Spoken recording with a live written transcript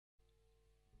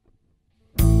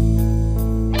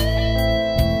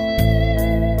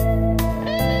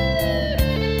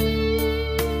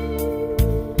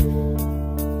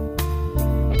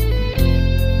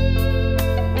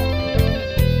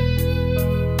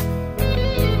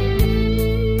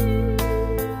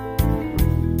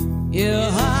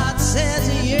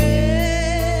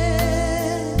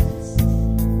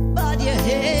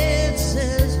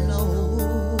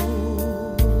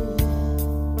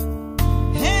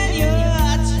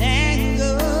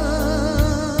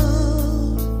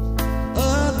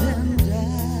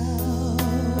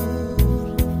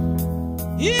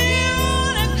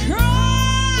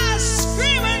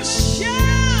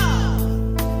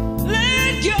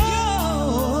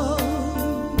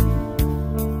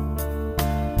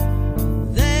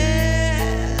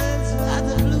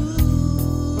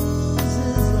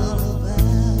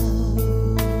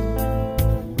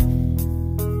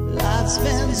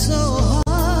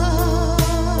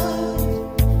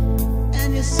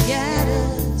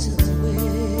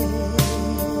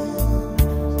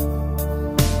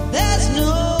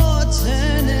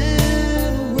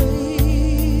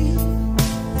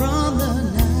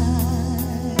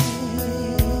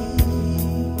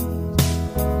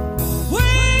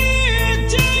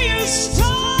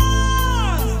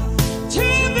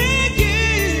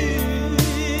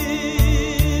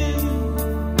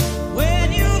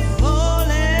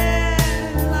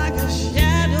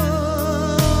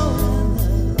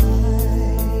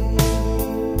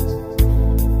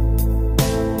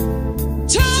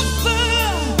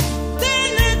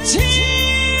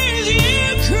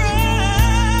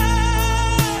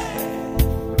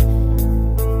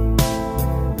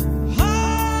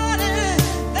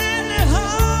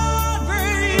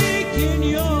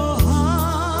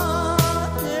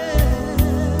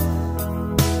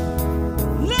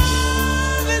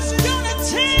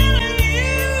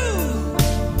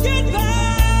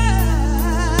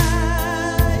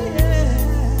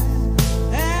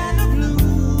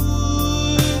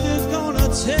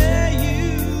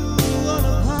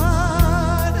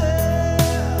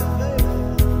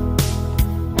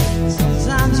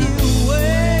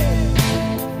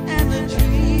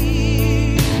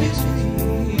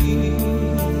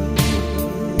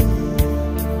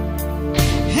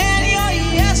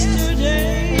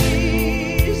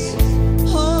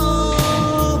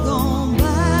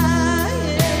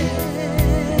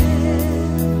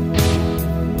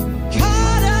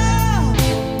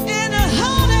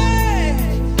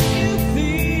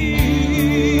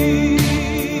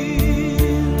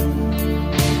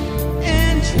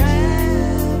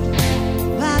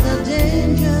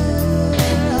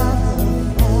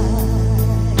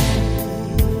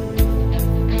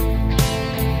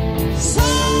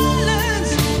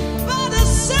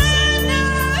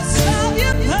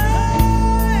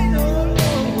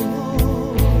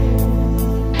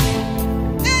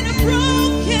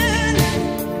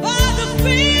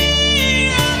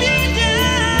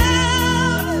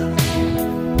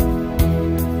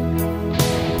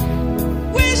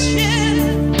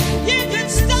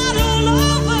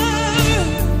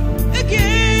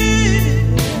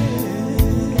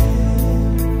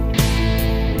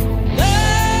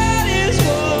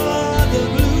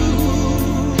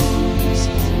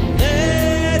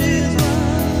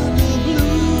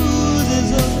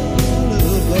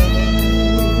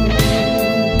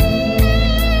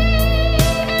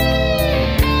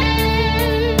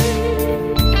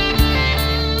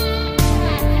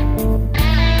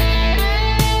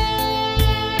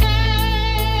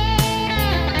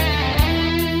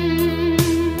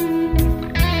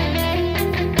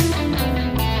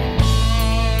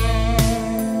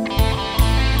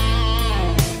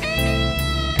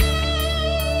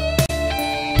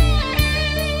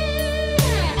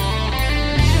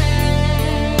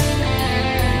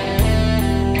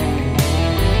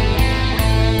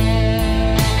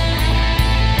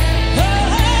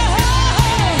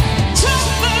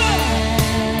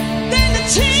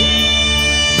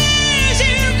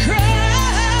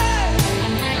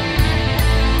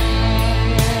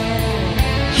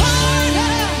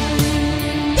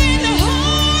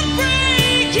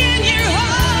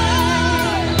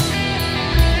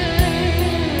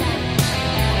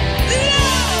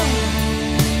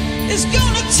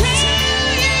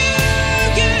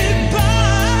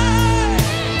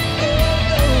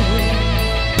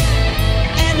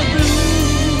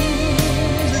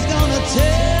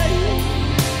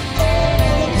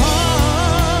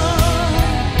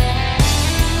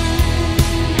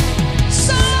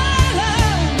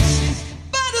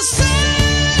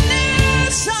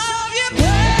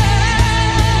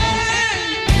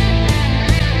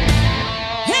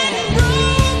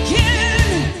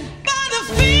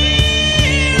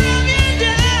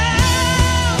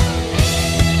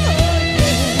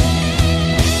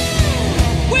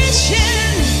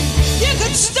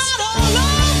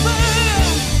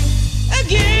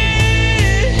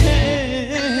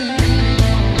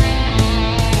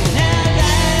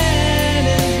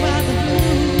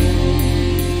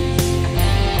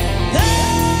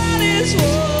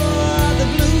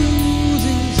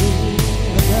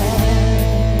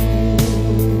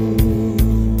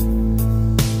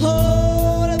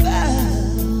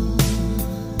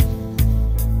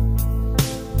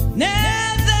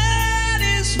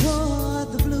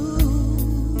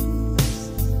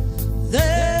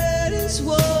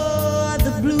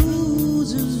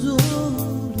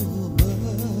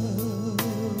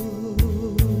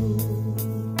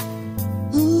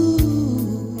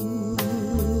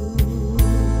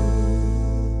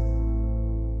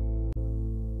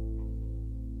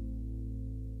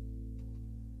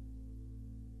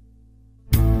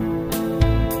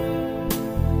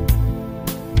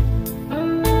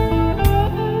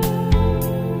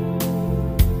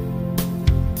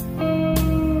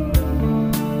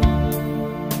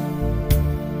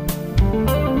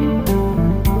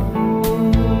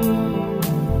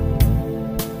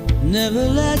never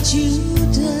let you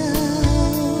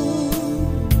down,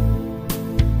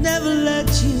 never let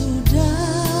you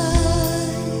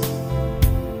die,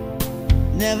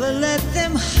 never let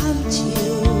them hunt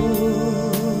you,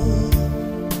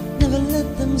 never let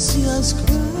them see us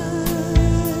cry,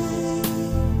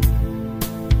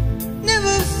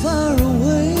 never far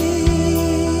away,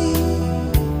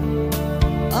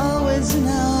 always in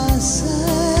our sights,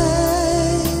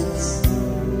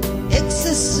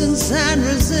 existence and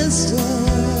resistance,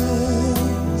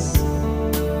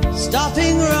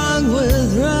 stopping wrong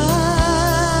with right.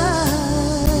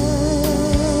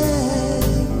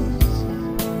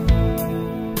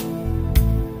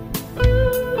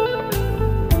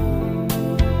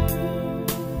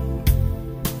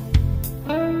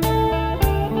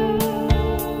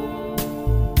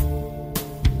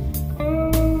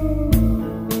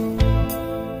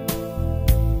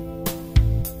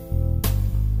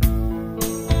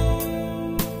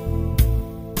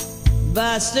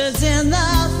 Bastards in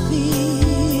the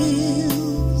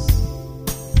fields,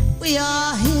 we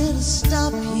are here to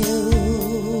stop you.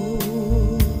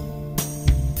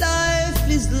 Life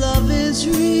is, love is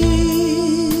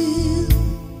real,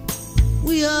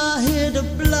 we are here to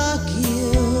block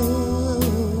you.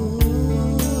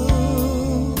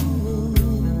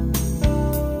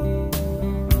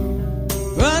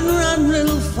 Run, run,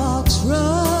 little fox,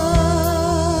 run.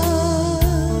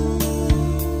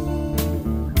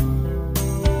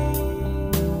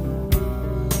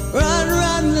 Run,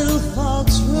 run, little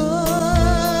fox, run.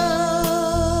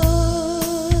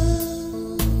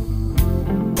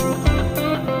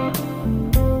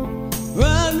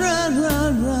 Run, run,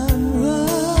 run, run, run.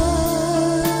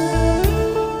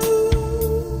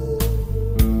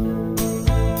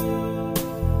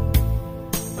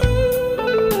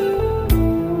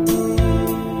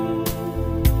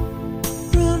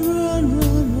 Run, run, run,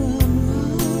 run, run.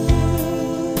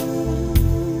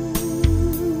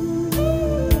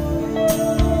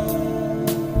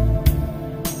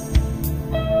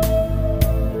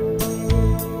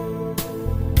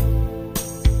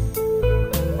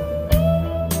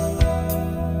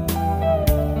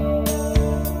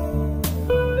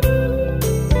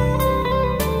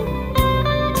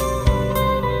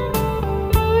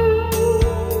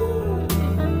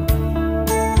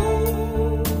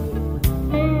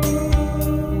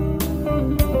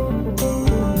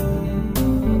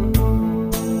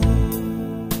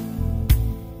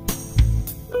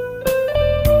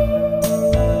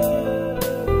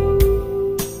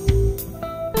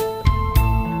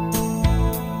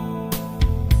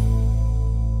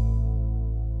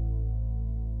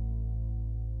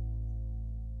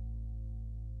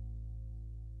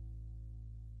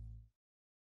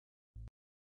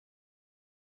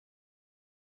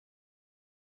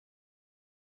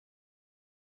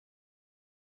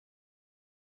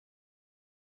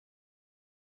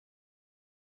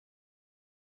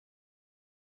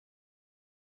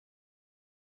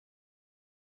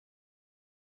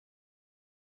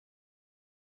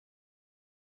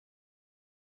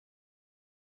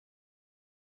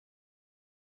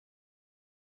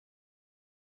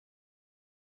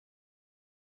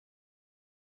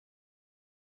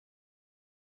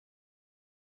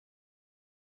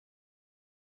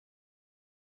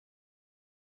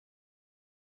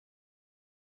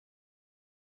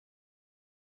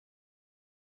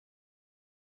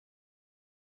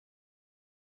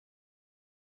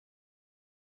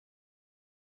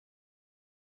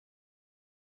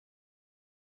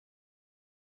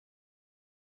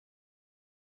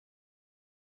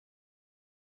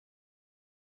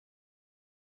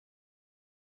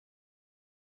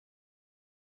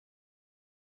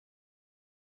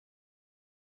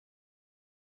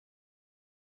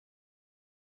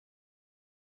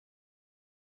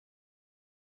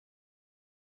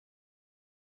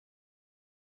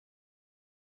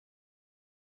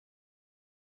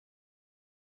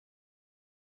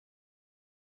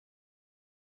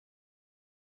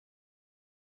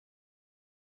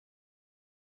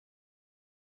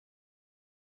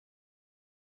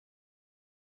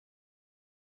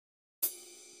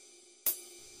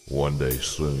 One day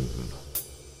soon,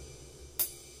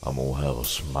 I'm gonna have a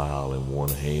smile in one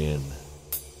hand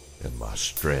and my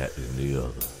strat in the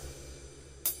other.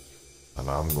 And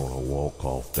I'm gonna walk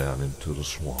off down into the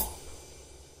swamp,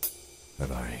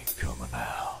 and I ain't coming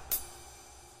out.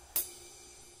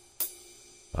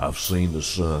 I've seen the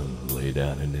sun lay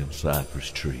down in them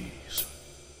cypress trees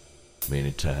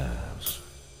many times,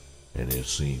 and it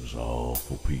seems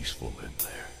awful peaceful in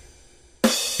there.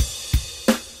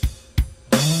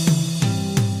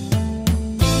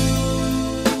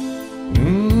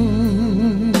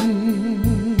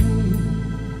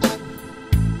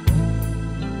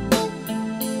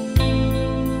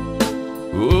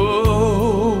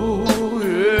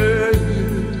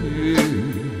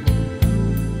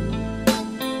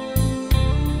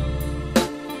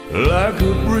 like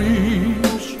a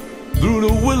breeze through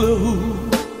the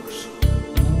willows.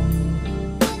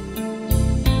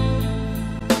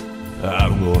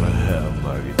 I'm gonna have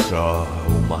my guitar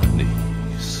on my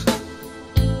knees,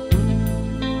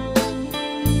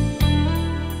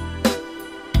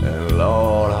 and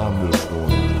Lord, I'm just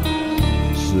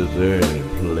gonna sit there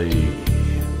and play.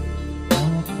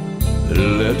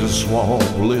 Let the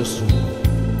swamp listen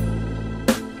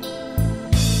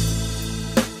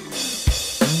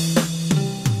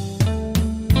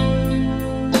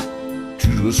to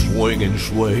the swinging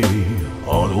sway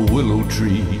on the willow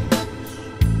trees,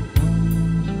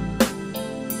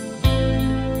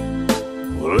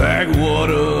 like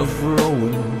water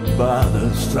flowing by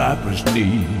the cypress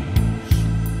knees.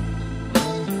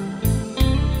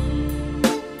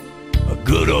 A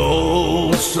good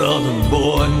old southern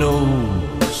boy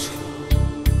knows,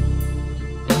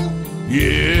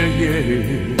 yeah,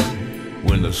 yeah,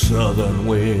 when the southern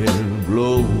wind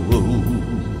blows,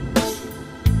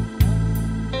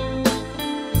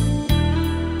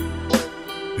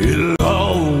 it'll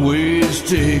always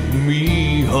take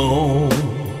me home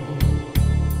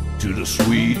to the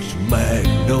sweet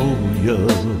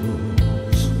magnolias.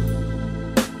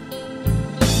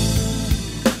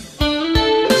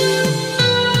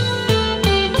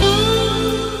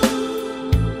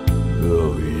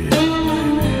 Oh yeah,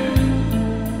 baby.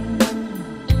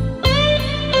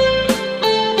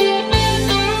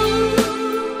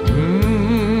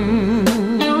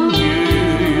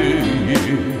 Yeah, yeah,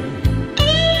 yeah.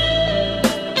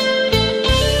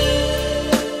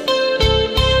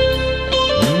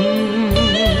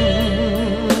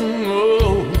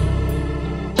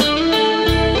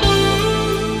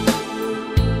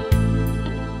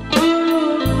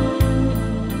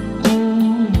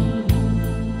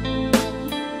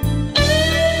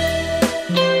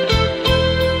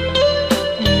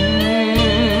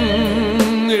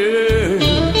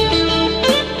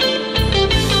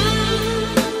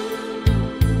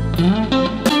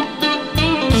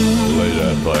 Play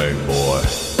that thing, boy.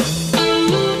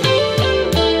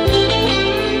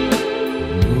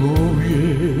 Oh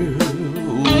yeah,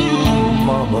 oh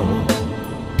mama.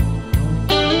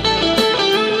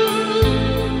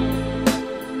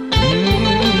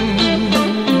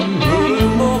 Hey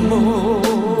mama.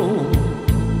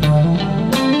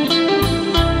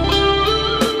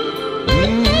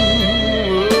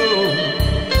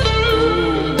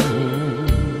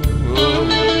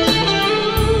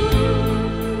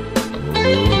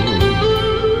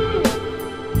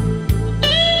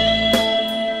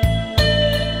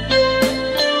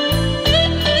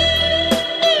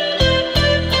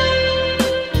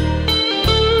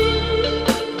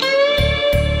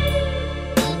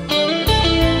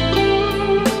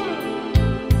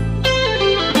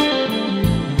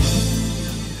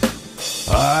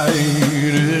 I ain't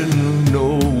in no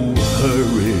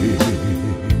hurry.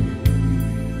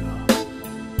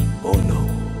 Oh no,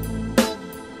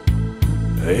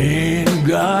 ain't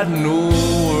got no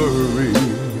worries.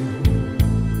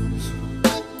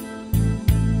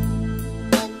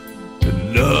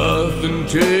 Nothing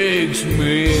takes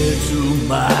me to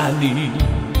my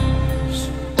knees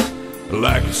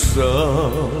like the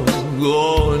sun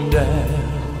going down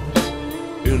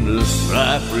in the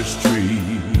cypress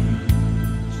trees.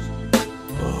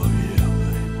 Oh yeah,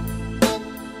 baby.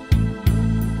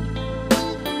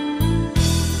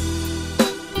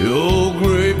 Your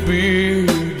great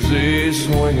beards, they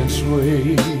swing and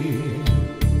sway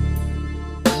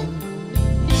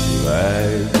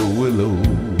like the willow.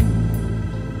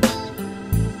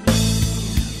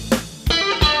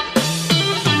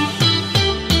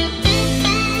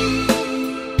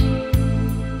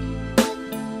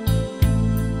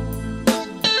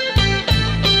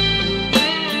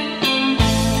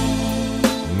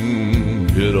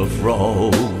 Hear the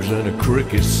frogs and the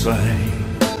crickets sing.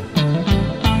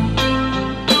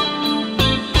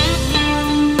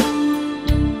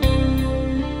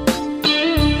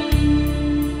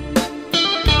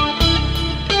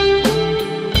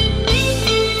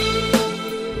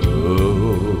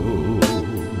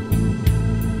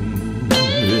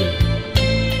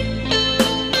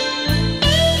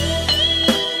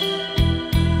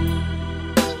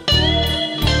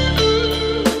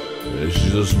 It's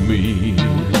just me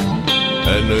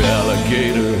and the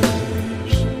alligators.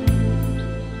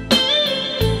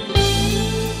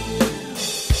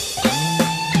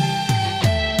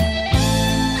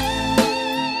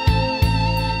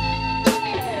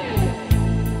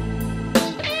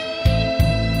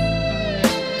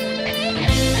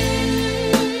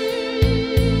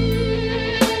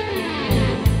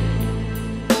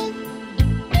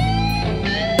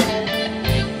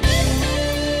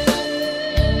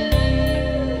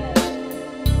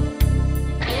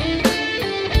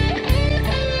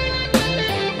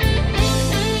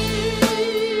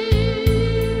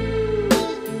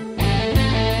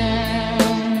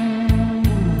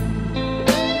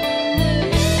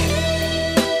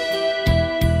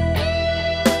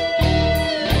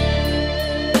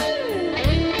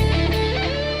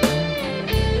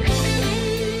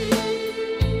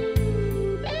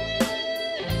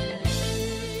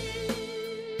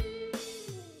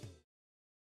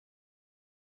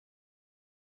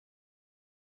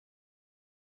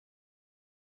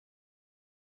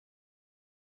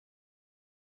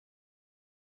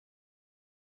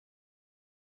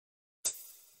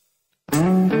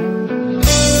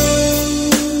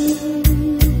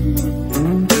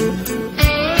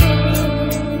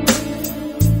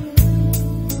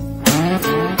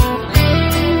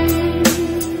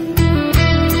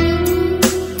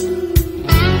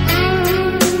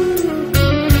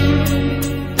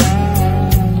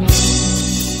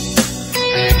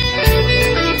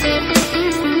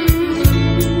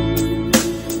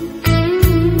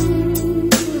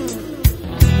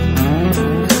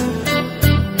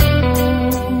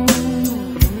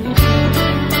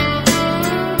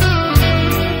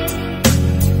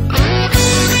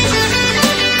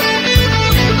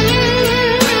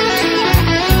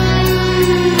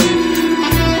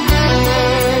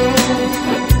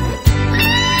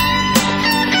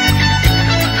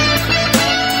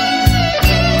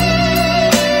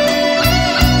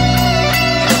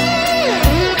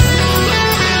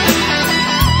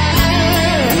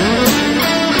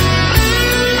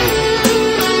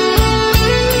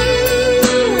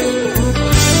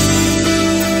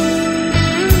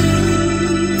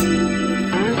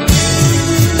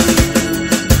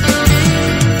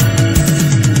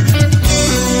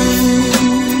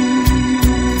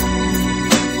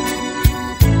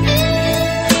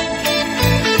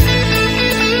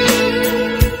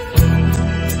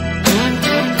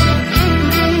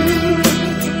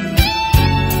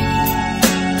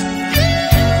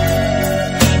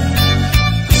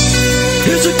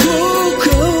 It's a cold,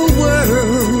 cold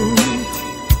world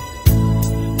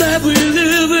that we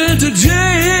live in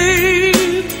today.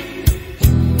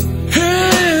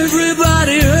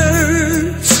 Everybody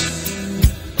hurts,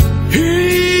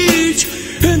 each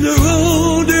in their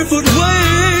own different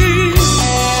way.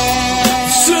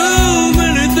 So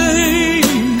many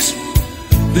things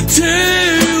that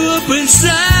tear you up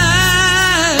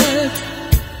inside.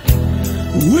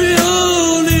 We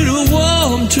all need a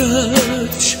warm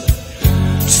touch,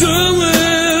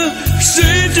 somewhere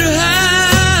safe to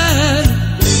hide.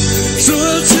 So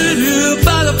I'll sit here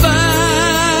by the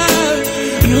fire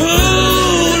and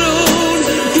hold on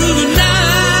to the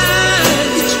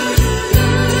night.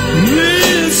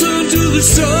 Listen to the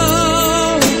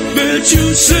song that you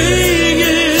sing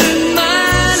in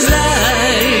my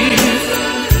life.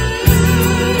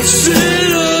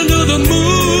 Sit under the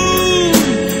moon,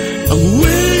 I'm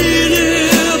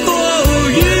waiting for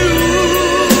you.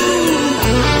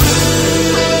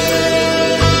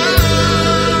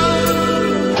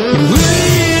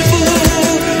 Wait for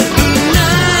the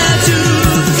night to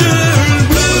turn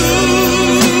blue.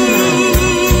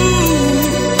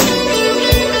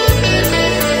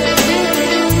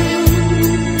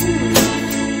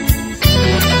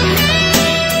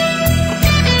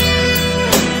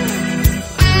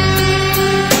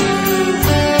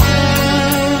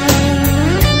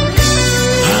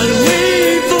 I'd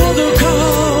wait for the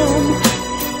calm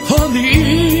on the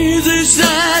easy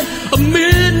side of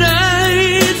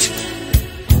midnight.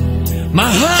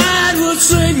 My heart will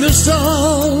sing the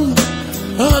song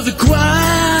of the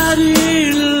quiet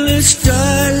endless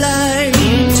starlight.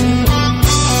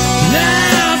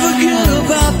 Now forget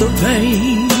about the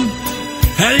pain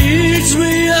that eats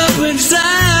me up inside.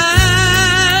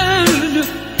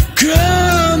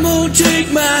 Come on, take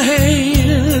my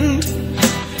hand,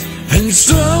 and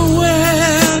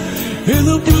somewhere in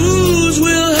the blues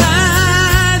we'll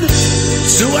hide.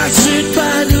 So I sit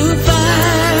by the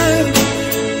fire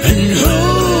and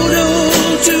hold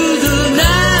on to the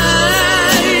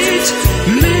night.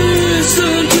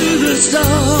 Listen to the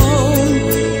song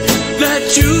that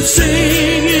you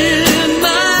sing in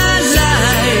my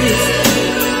life.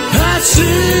 I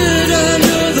sit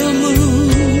under the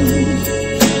moon,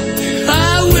 I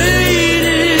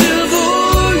waited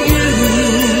for you.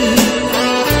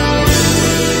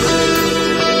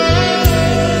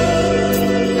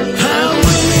 I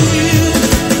waited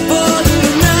for the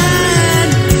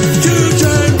night to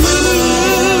turn blue.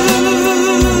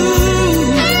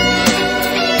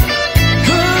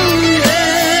 Oh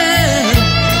yeah,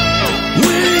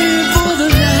 wait for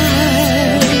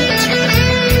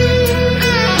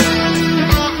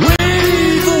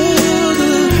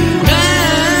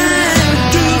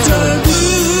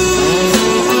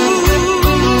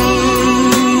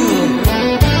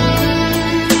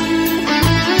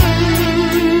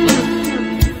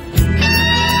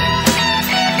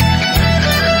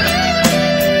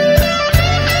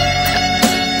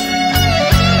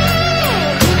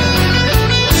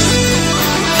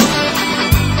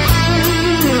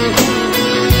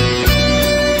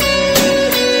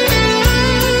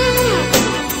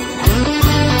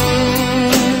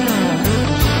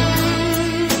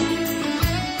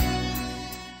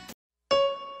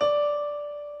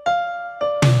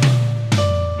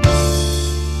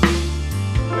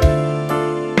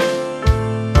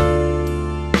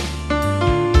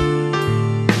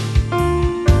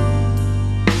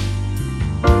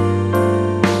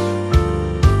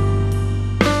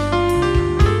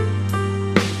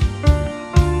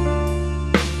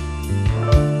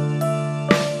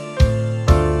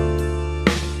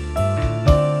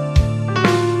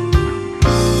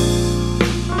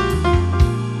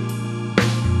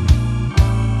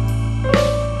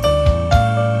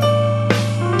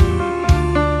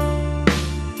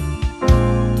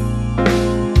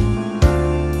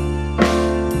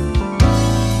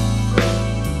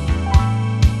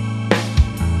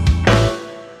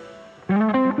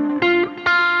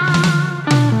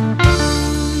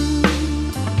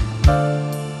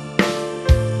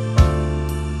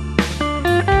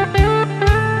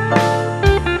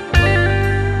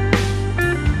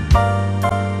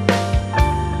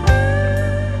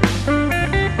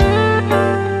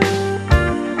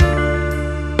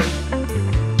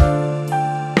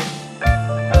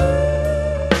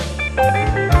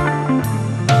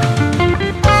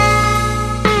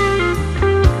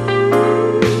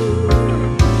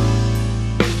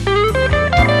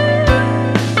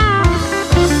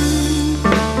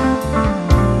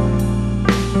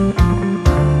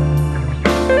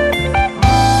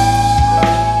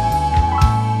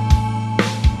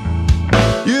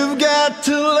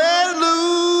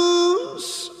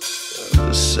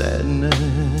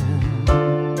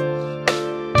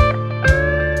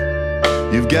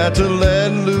got to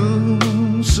let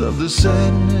loose of the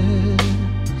sadness.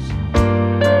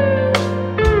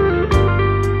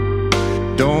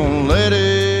 Don't let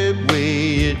it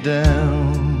weigh you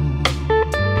down.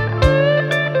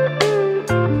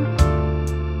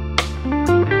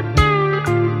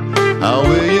 How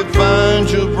will you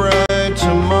find your bright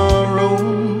tomorrow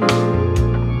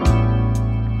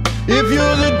if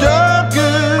you're the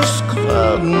darkest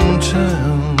cloud in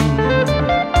town?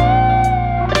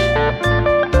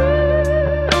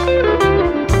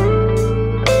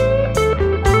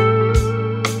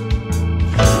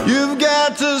 You've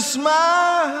got to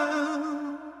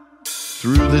smile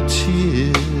through the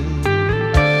tears.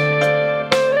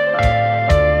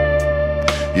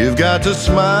 You've got to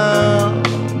smile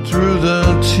through the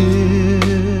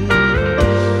tears.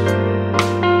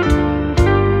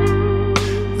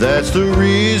 That's the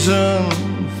reason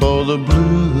for the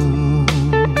blues.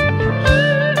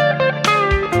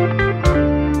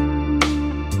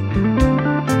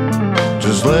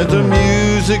 Just let the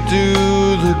music do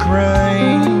the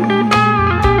crying.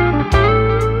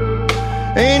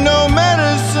 Ain't no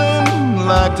medicine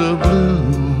like the blues.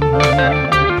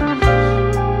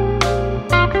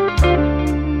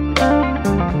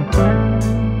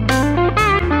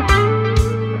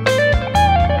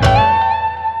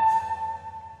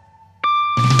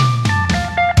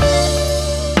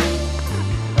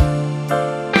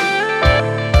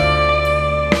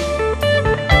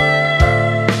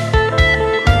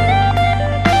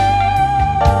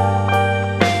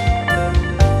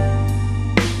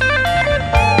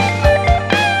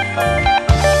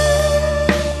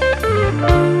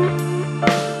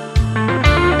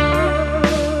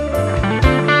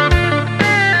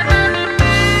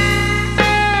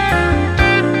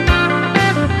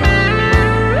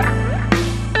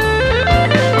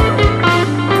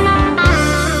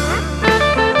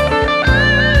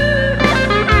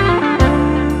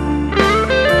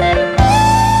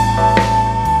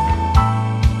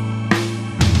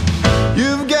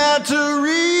 You've got to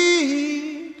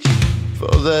reach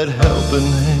for that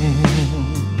helping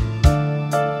hand.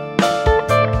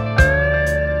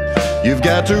 You've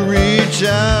got to reach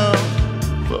out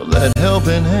for that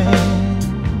helping hand.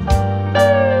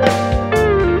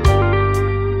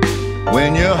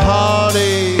 When your heart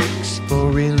aches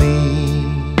for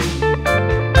relief,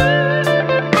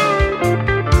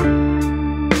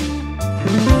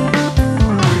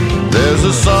 there's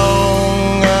a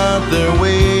song out there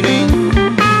waiting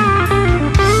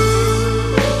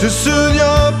to soothe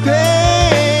your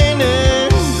pain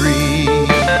and grief.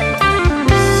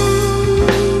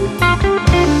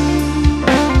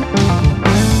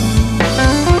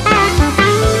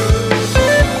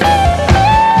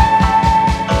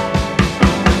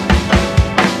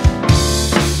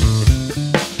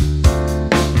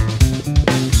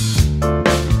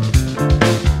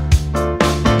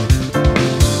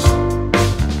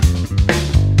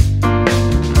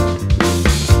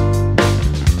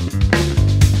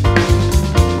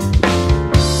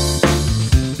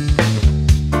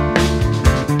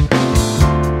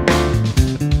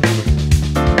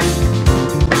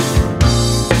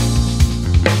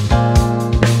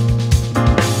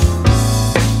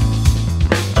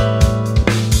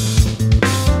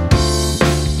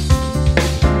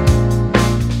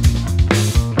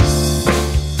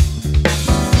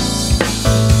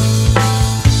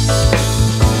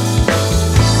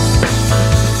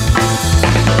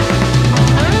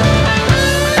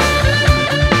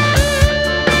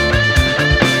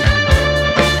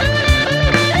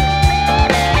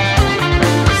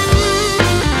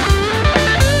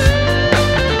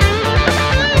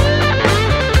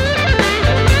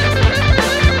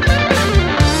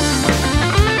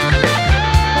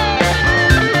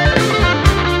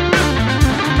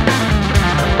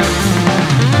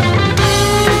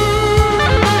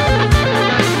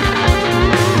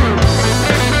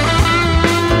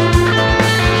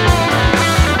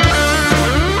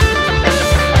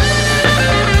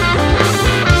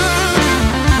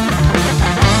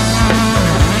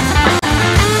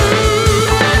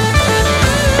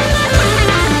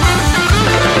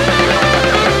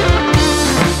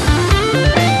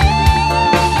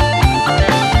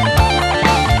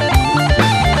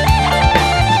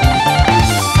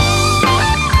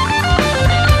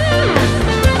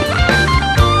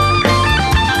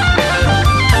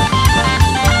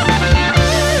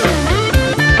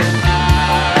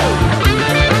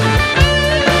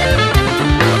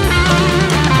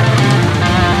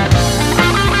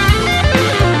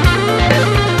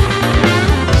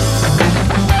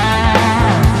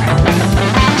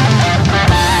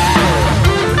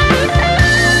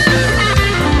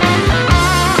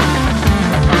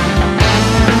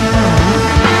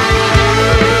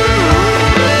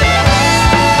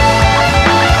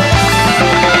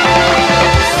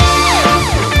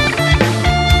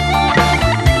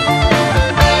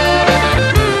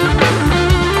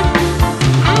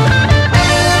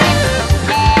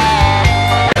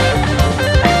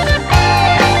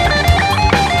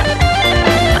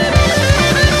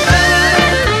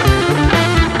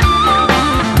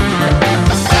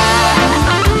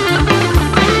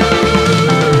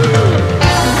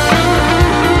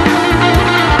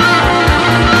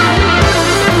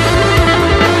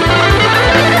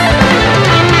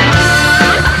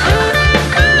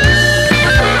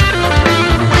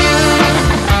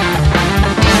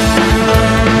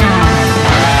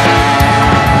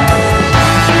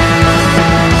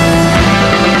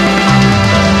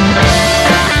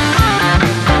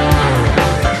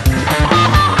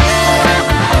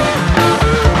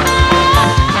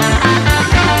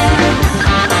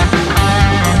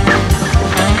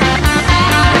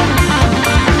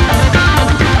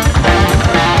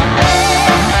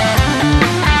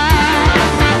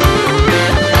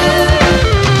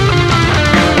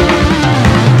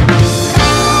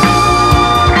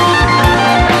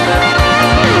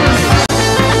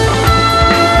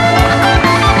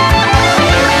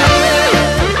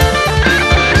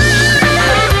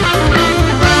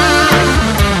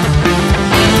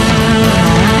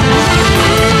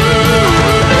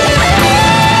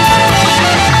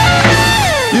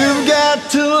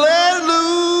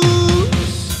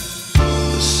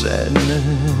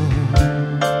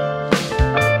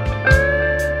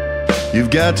 You've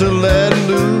got to let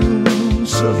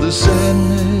loose of the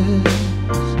sadness.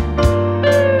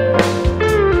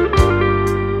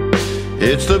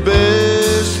 It's the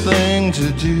best thing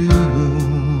to do.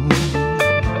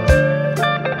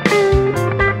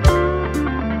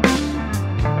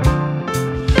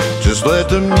 Just let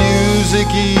the music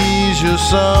ease your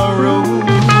sorrow.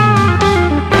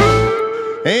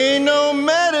 Ain't no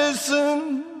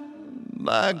medicine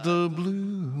like the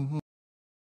blues.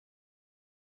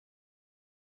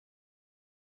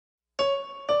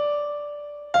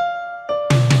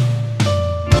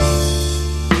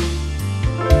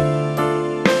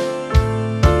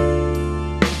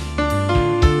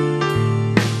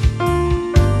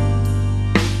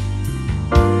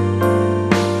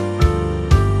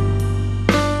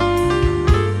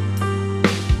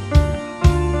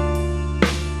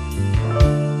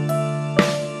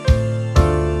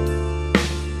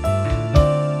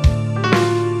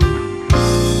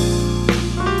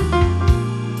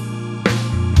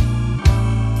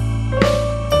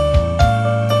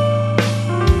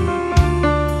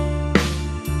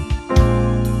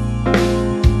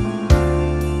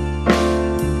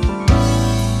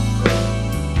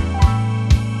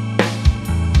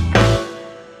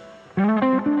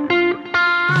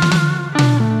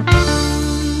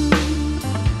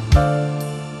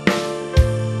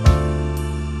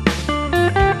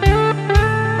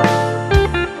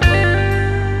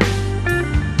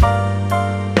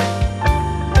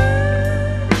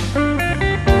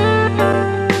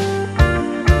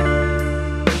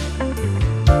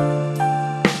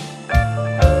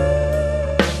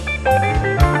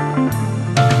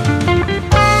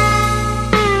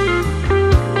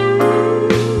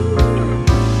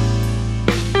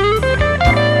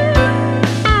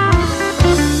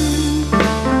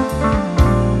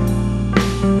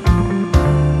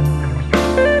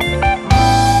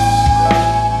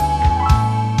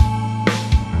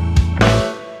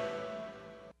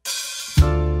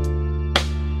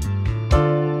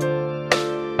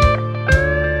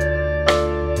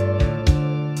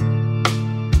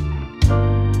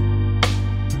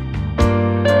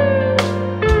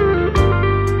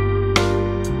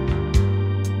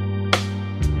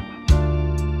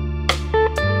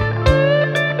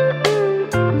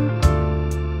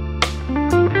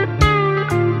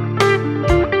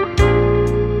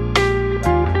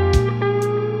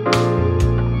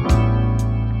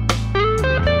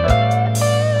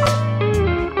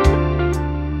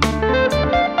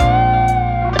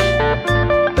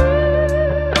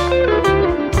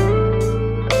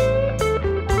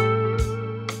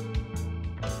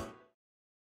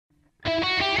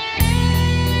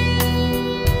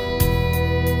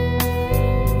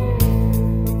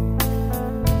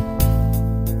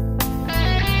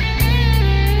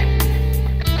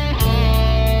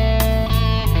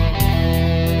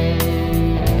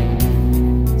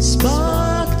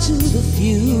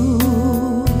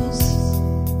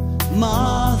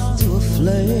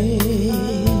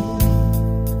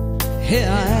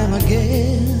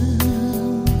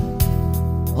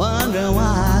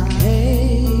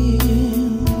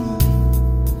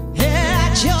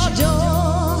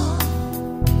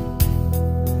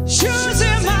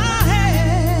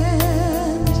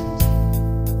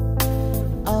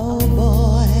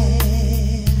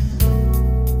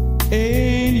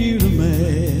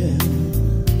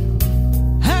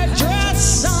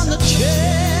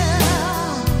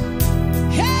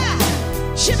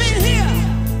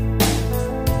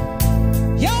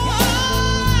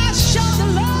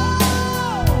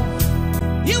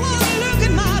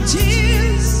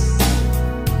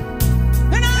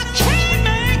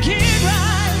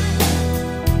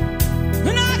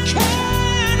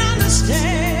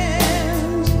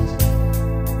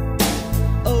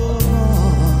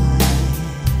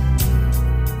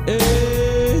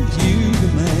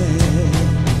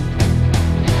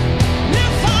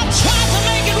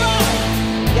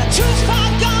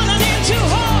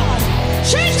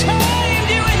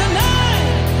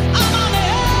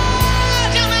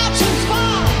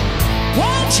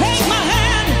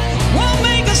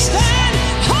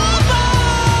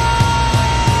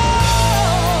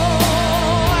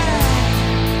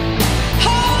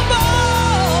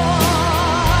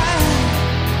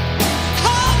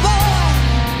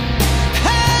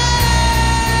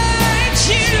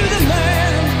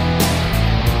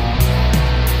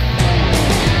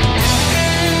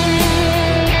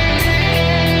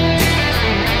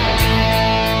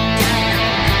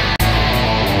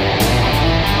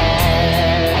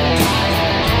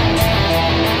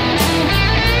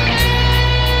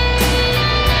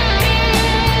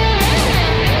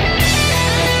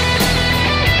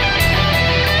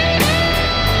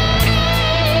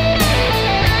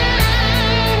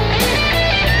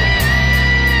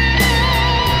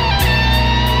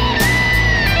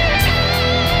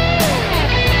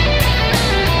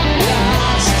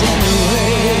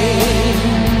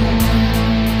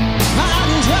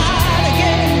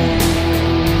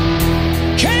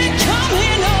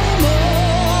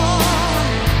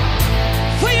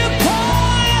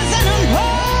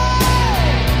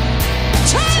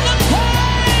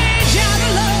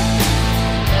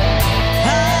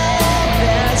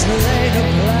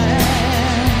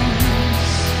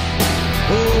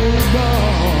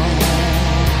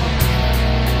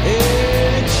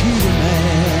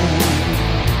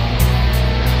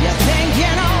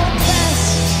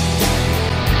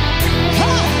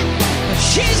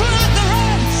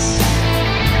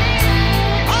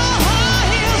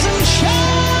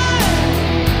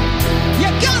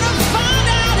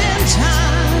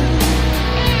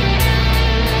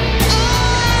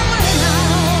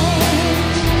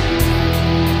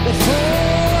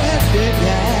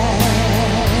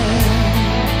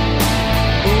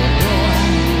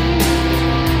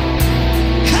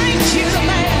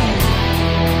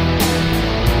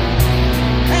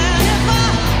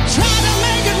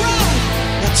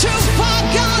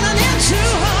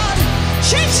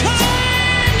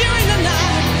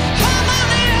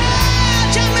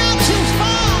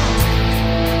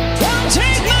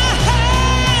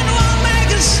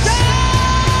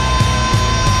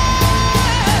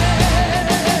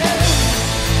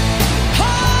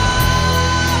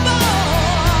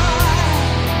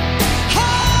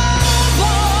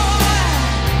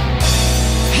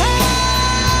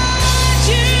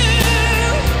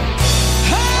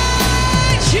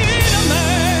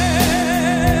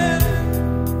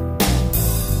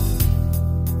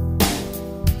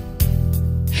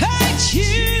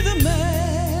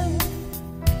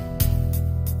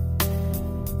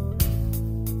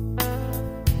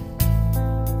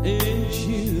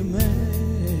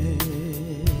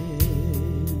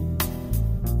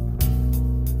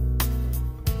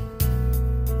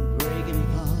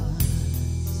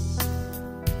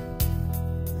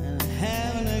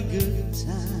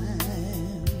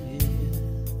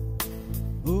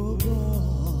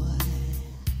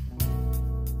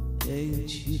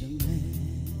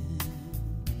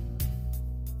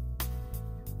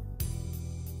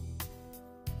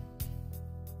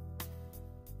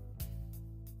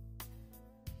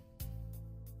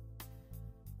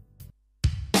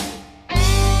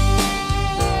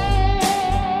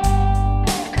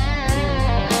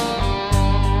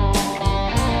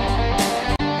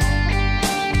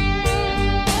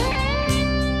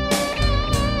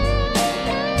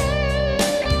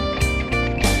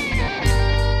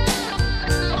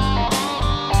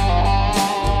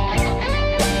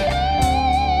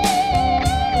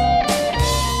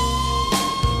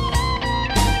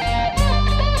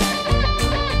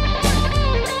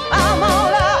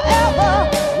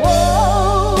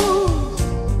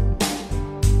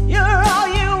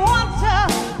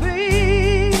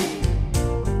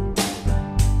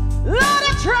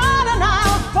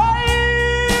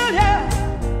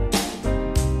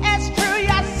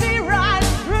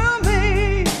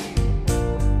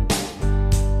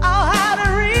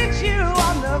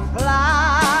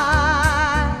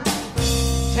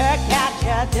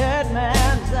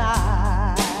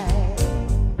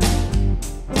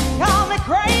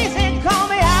 crazy, call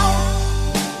me out.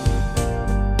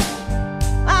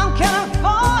 I'm coming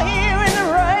for you in the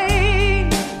rain,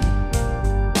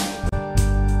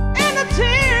 in the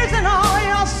tears and all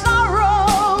your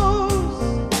sorrows.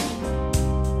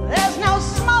 There's no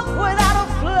smoke without a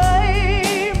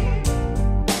flame,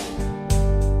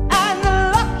 and the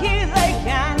lucky they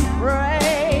can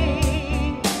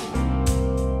pray,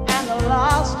 and the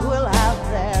lost will have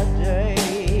their day.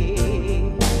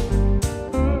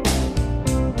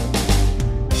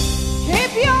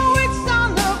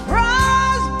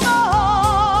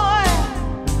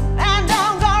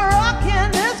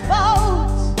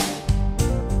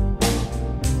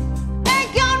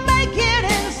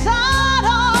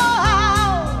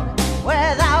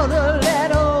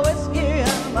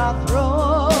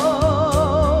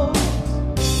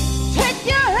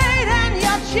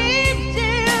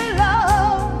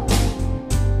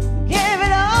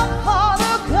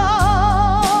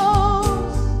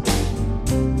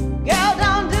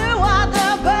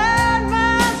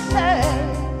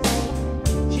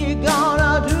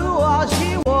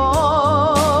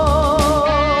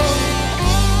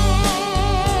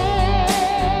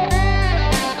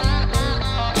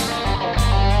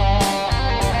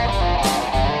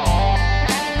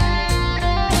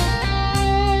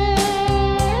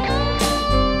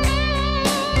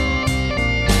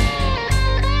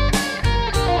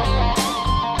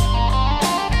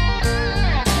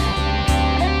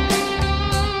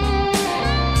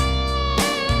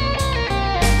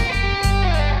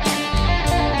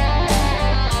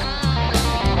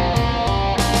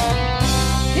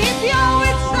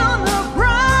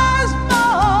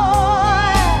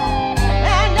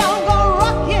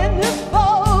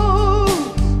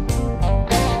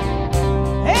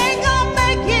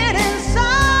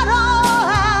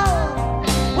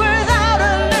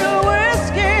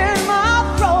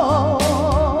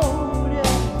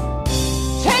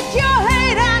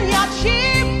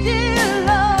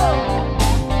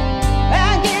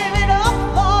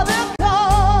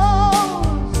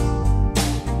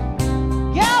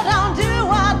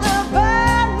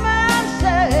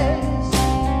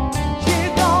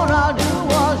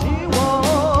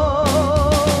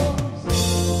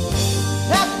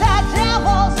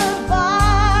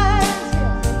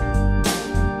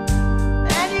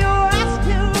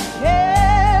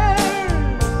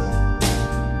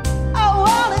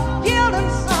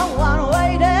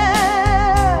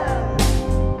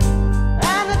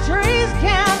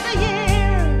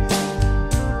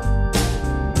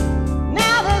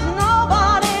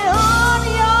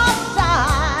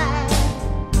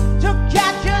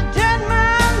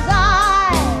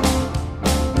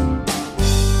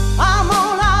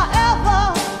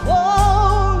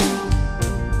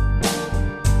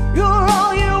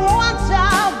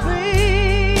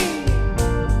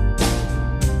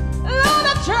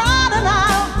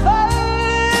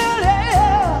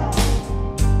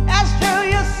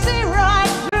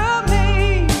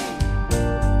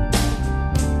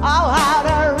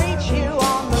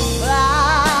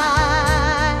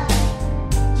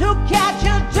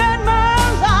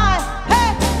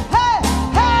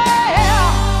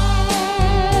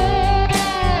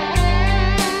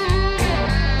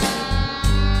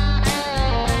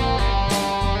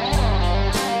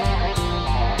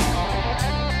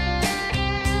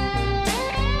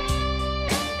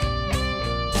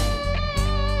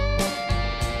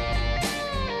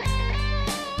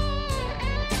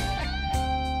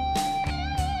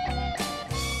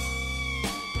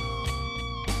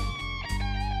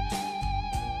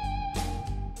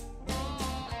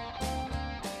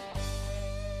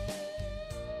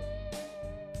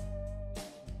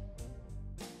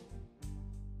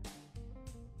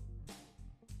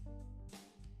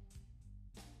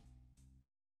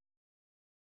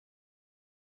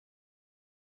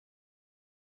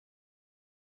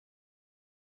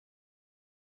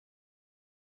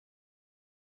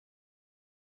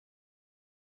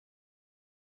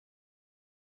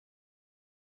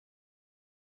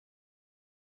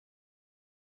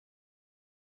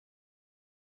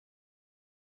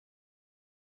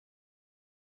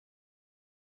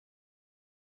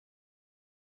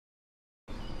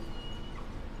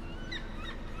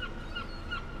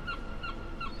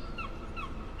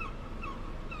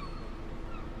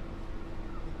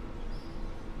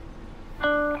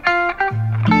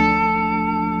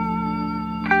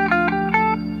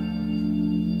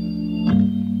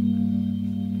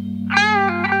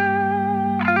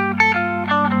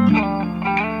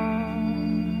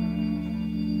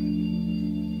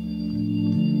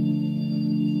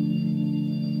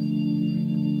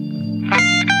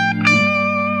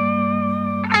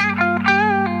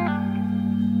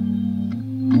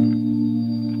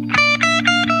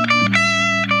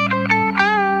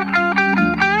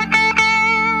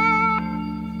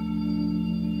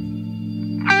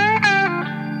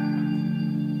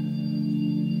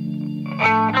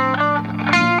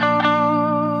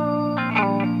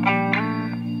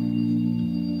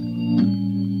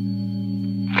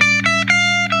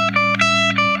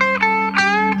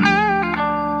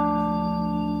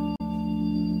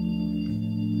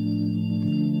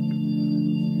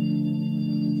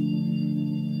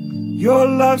 Your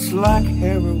love's like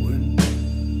heroin.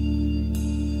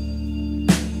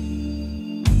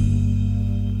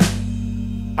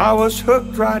 I was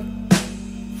hooked right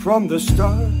from the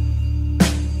start.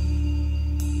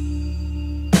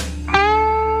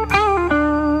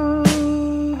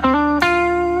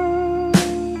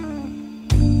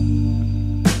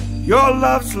 Your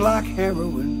love's like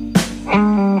heroin.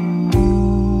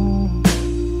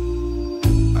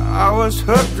 I was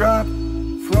hooked right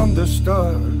from the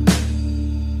start.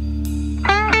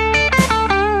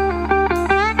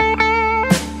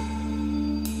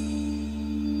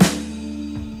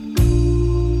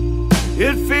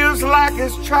 It feels like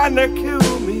it's trying to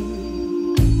kill me,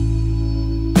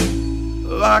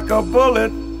 like a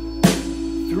bullet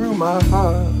through my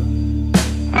heart.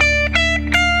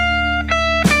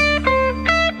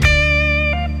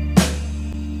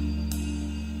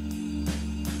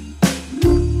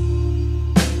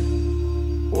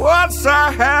 Once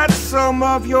I had some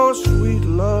of your sweet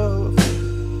love,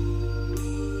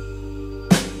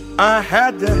 I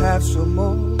had to have some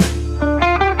more.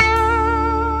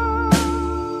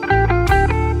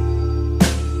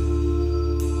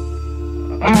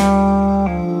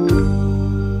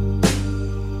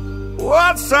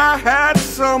 Once I had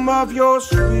some of your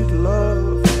sweet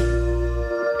love,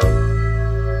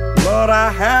 but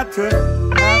I had to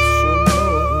have some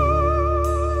more.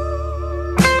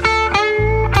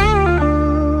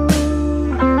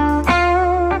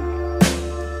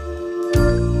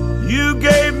 You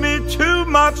gave me too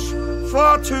much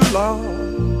for too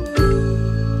long.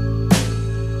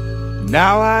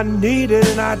 Now I need it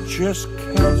and I just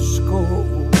can't score.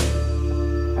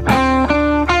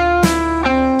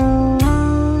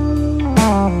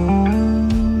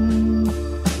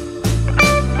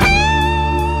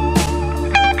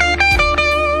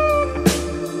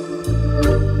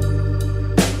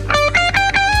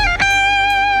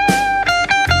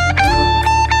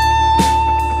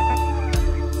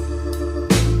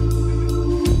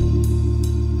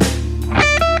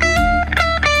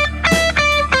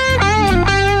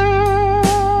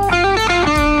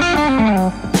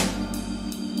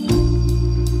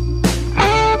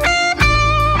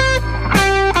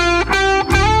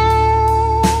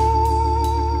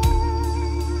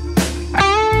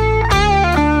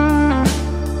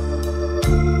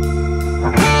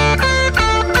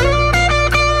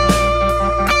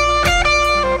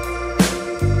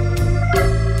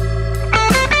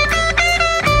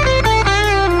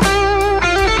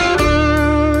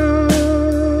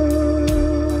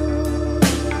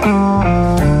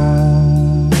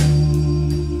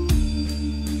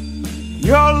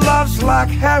 Your love's like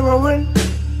heroin.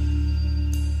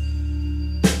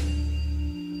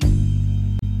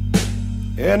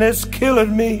 And it's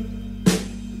killing me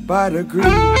by degrees.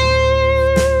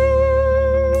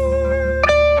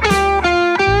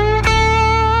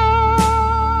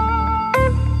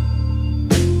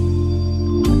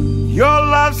 Your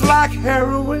love's like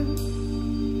heroin.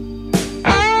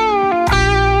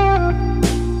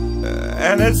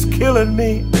 And it's killing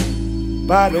me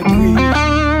by degrees.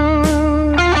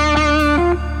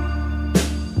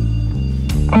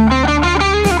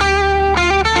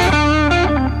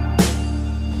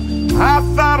 I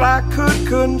thought I could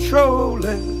control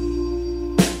it,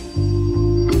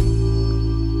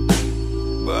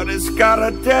 but it's got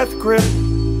a death grip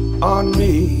on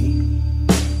me.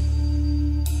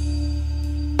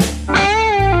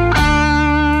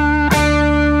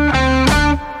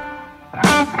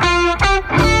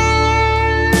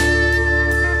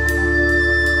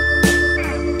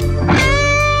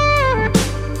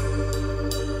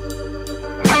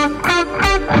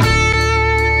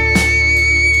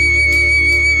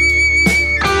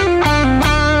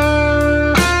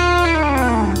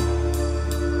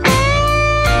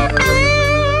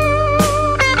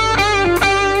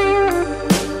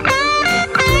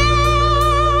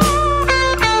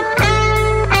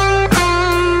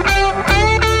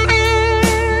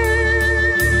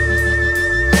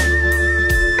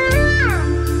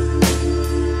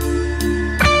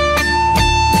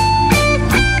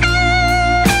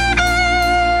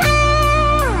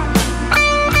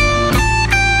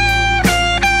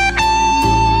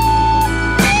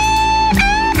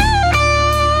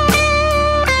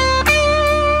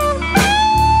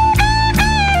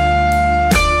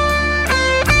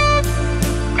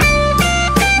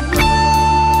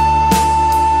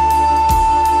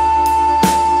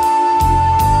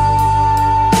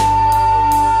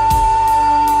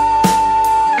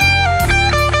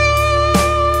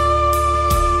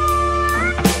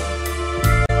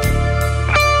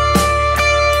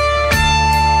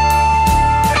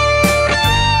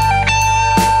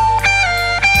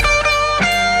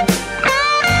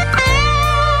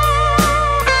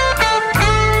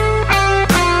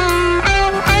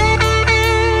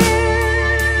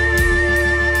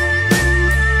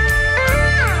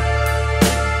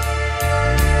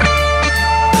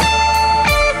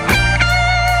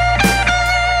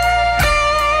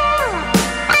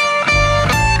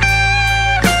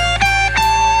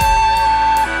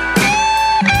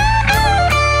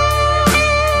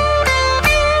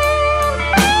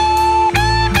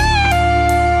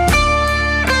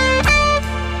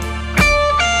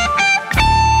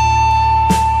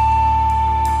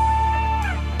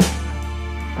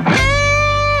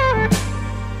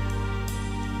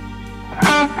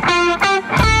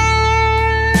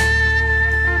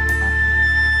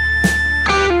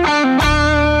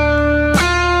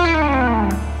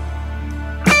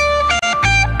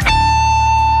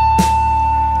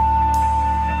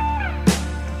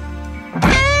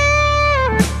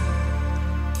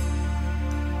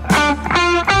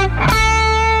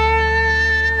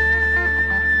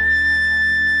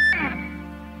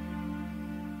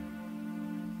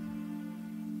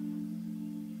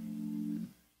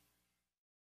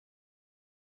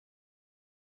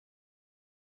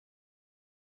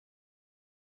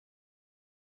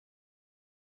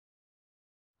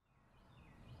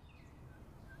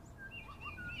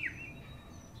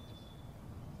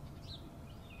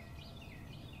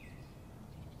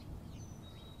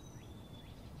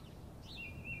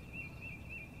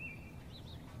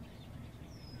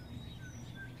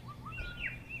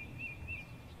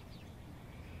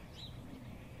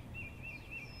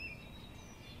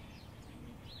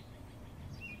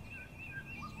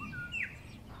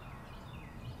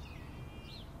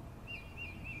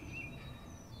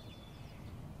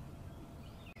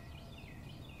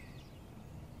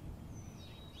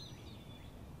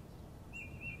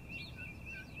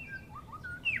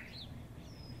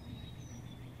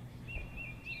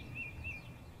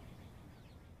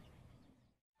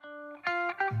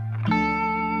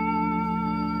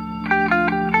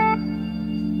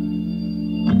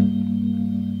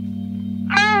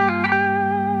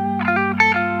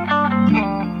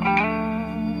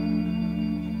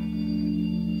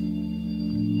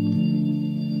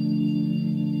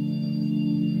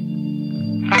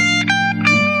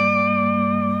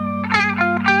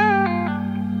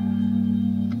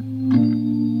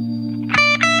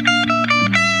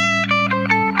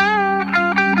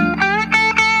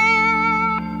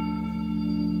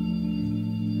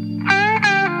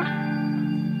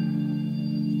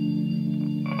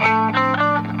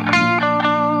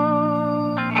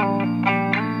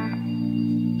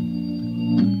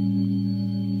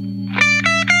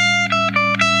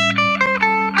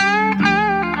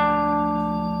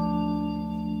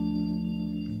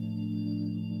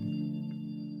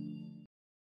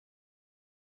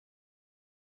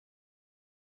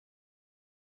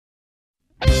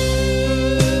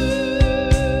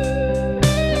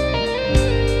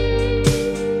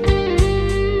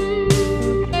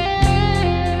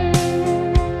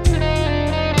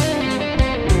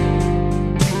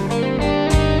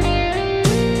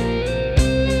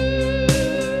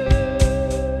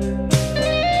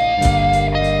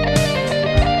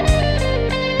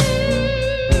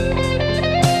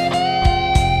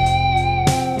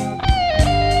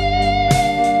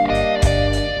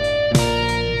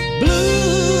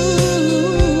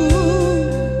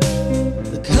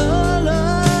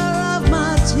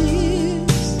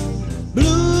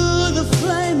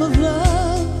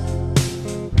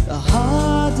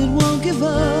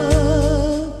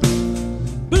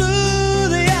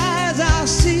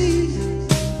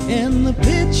 the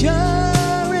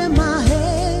picture in my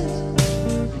head,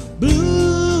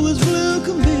 blue as blue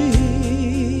can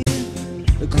be,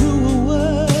 the cruel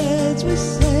words we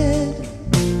said.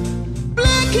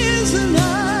 Black is the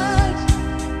night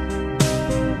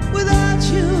without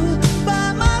you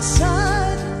by my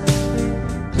side,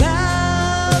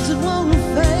 clouds that won't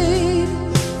fade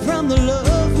from the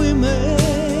love we made.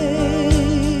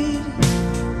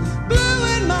 Blue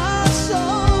in my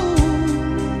soul,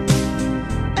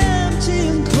 empty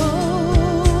and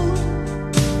cold.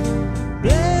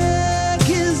 Black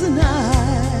is the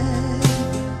night,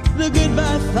 the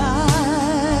goodbye fight.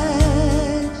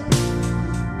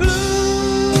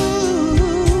 Blue,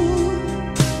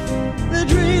 the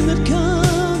dream that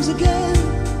comes again.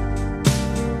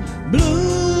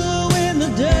 Blue in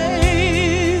the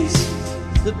days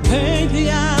that paint the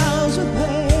hours of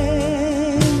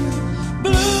pain.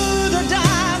 Blue, the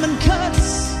diamond cuts,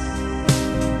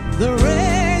 the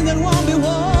ring that won't be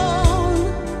worn.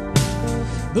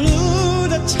 Blue,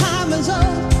 the time is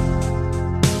up.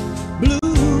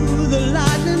 Blue, the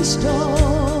lightning storm.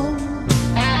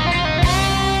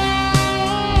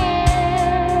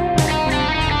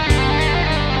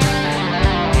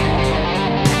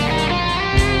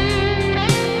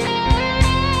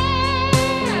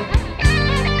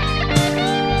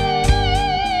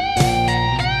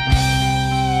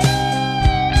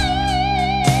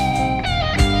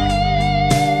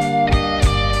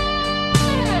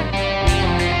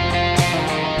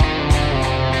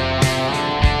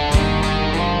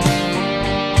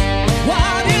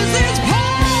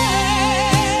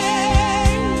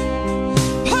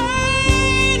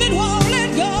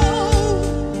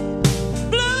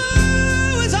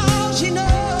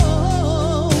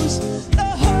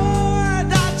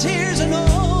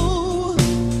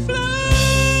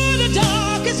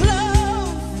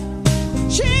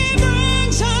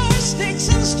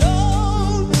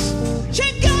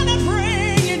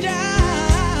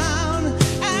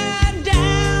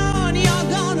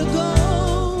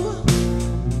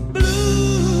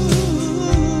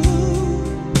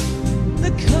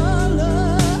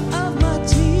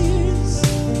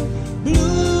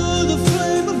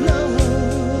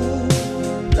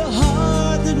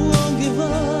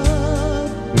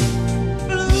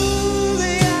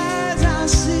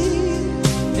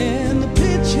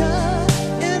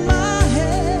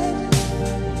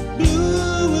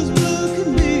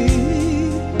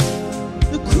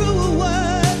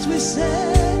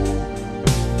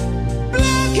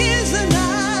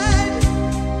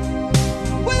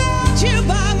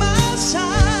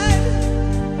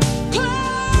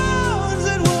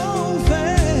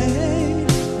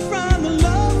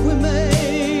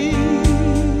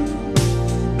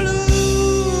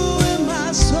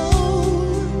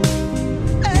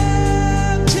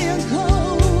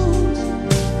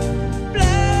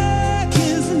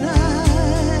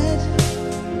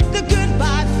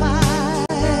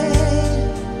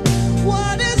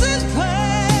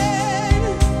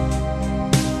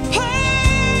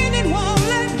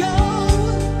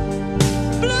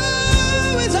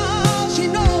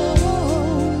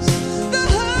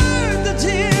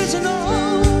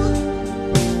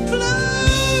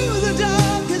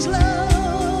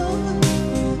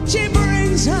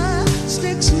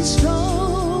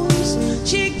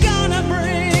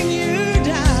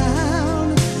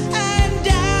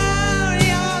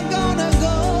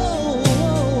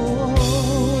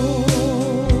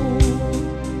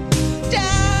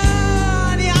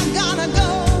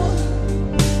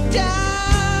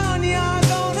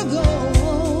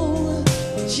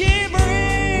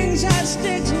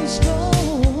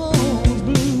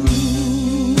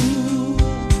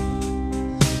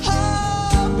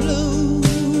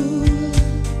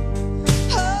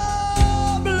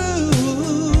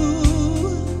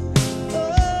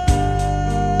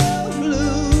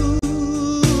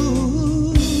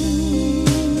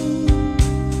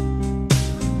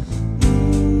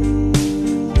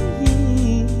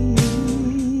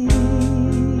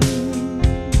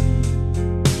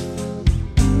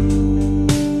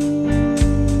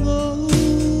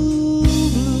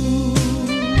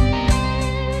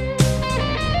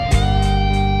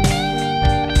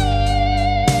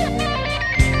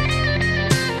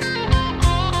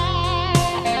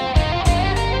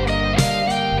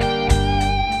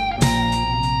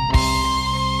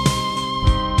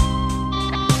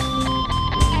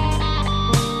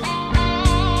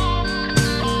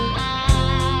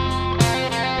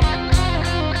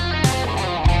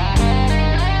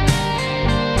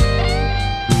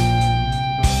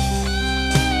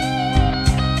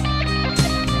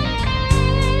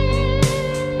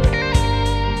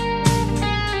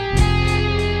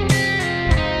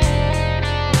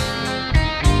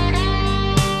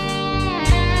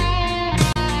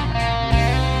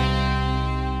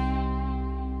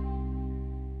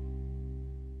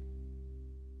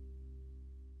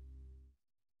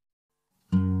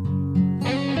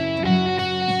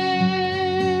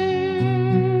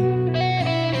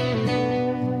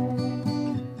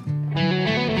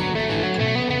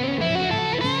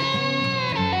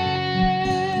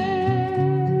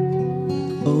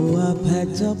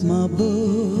 took my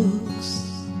books,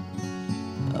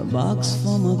 a box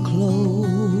for my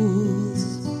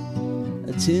clothes,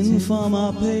 a tin for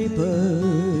my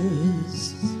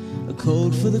papers, a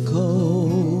coat for the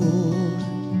cold.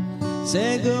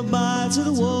 Say goodbye to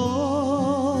the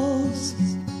walls,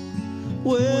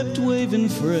 wept waving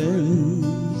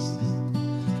friends,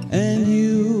 and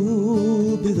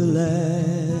you'll be the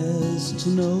last to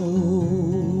know.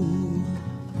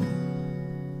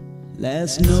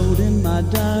 Last note in my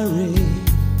diary,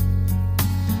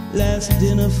 last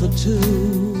dinner for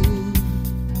two,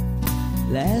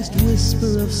 last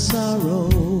whisper of sorrow,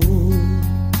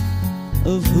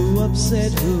 of who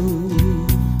upset who,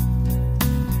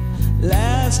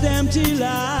 last empty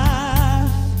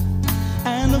laugh,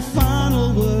 and the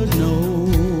final word no,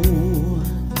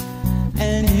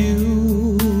 and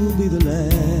you'll be the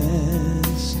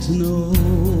last to know.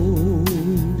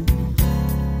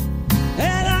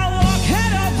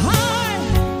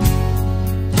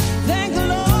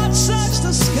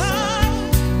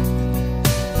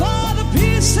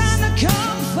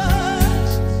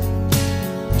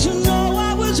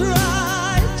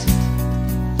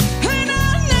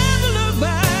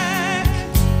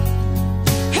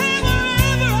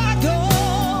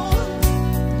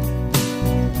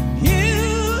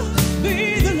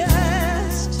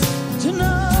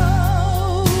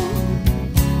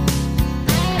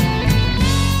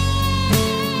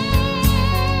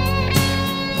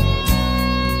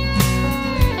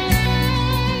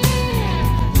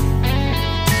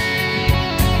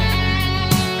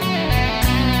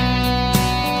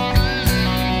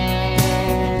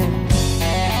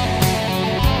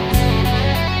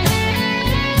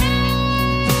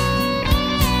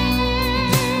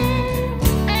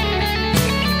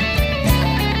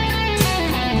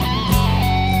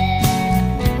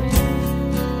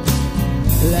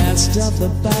 Last of the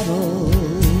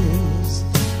battles,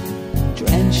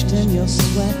 drenched in your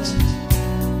sweat,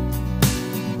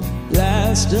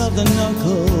 last of the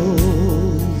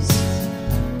knuckles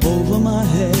over my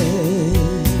head.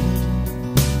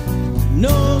 No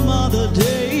other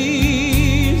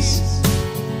days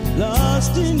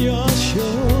lost in your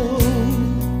show.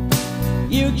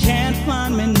 You can't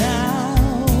find me now,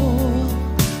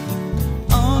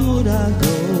 onward I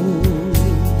go.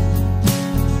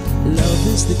 Love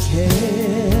is the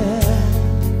care,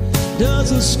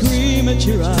 doesn't scream at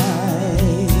your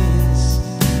eyes.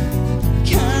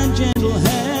 Kind, gentle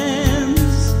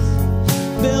hands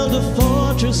build a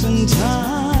fortress in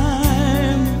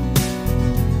time.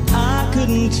 I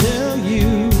couldn't tell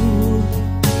you,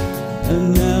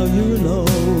 and now you're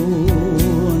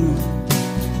alone,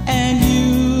 and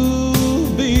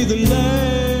you'll be the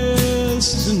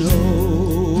last to know.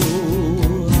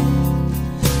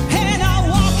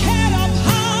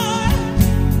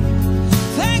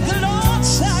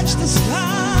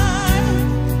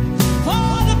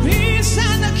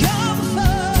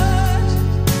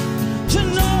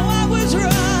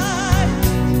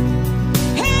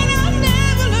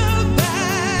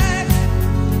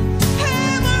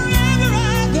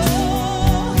 Go.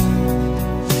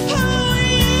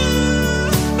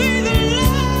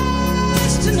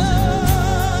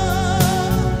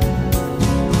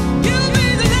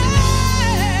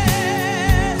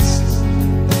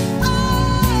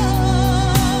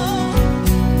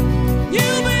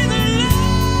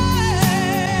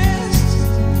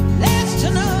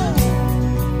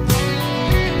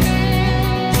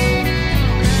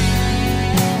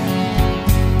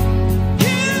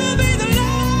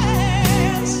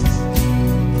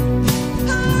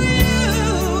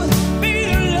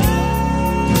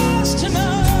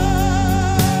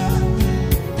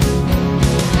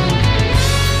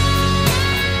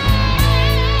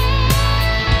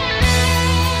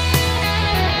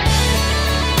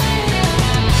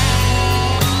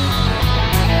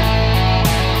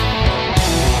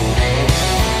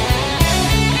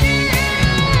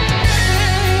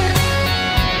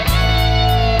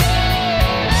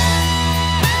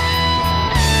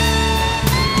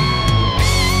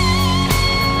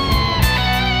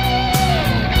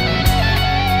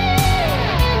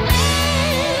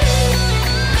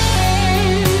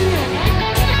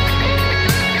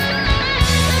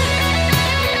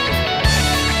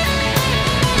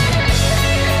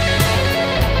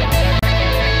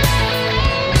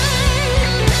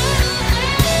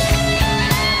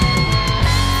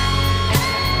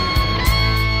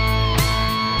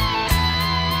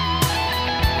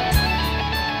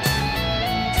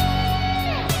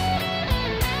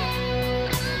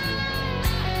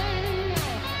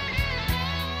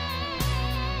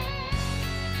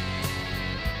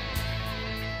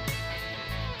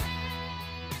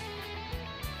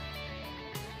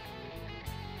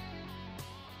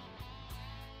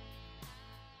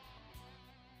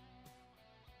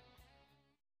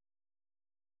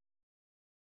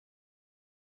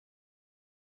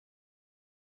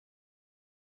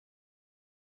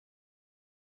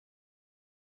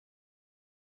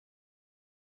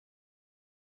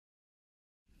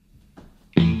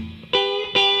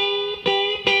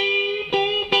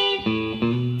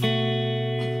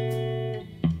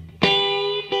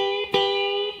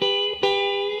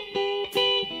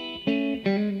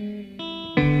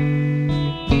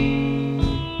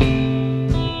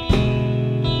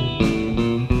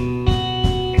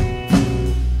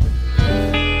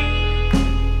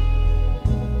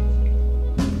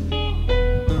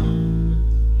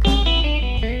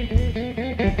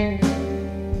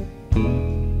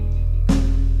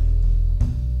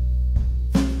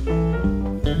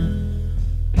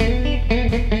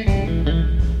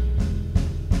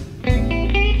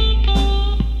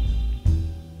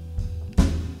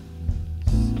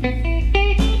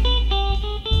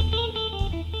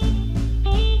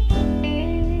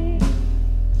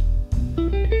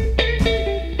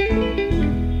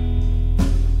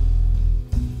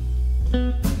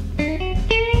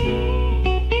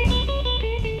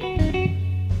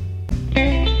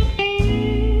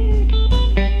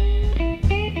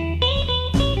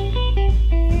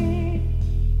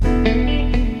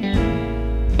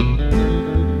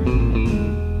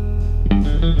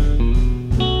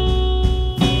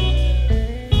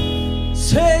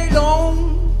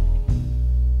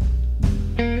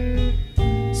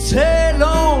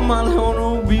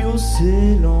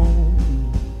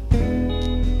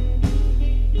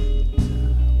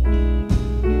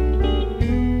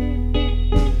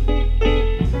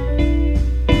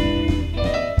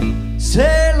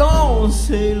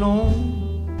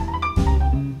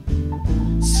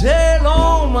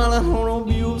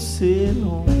 sitting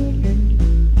home.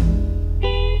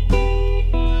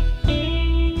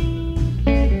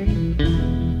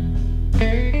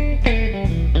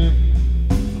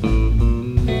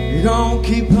 You're gonna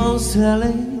keep on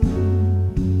selling.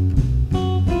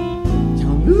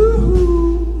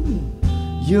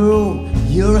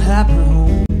 You're happy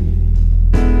home.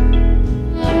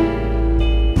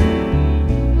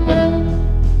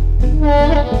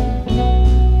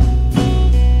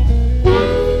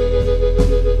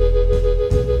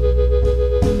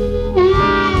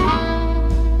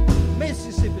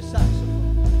 Mississippi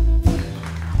saxophone.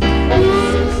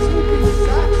 Mississippi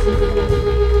saxophone.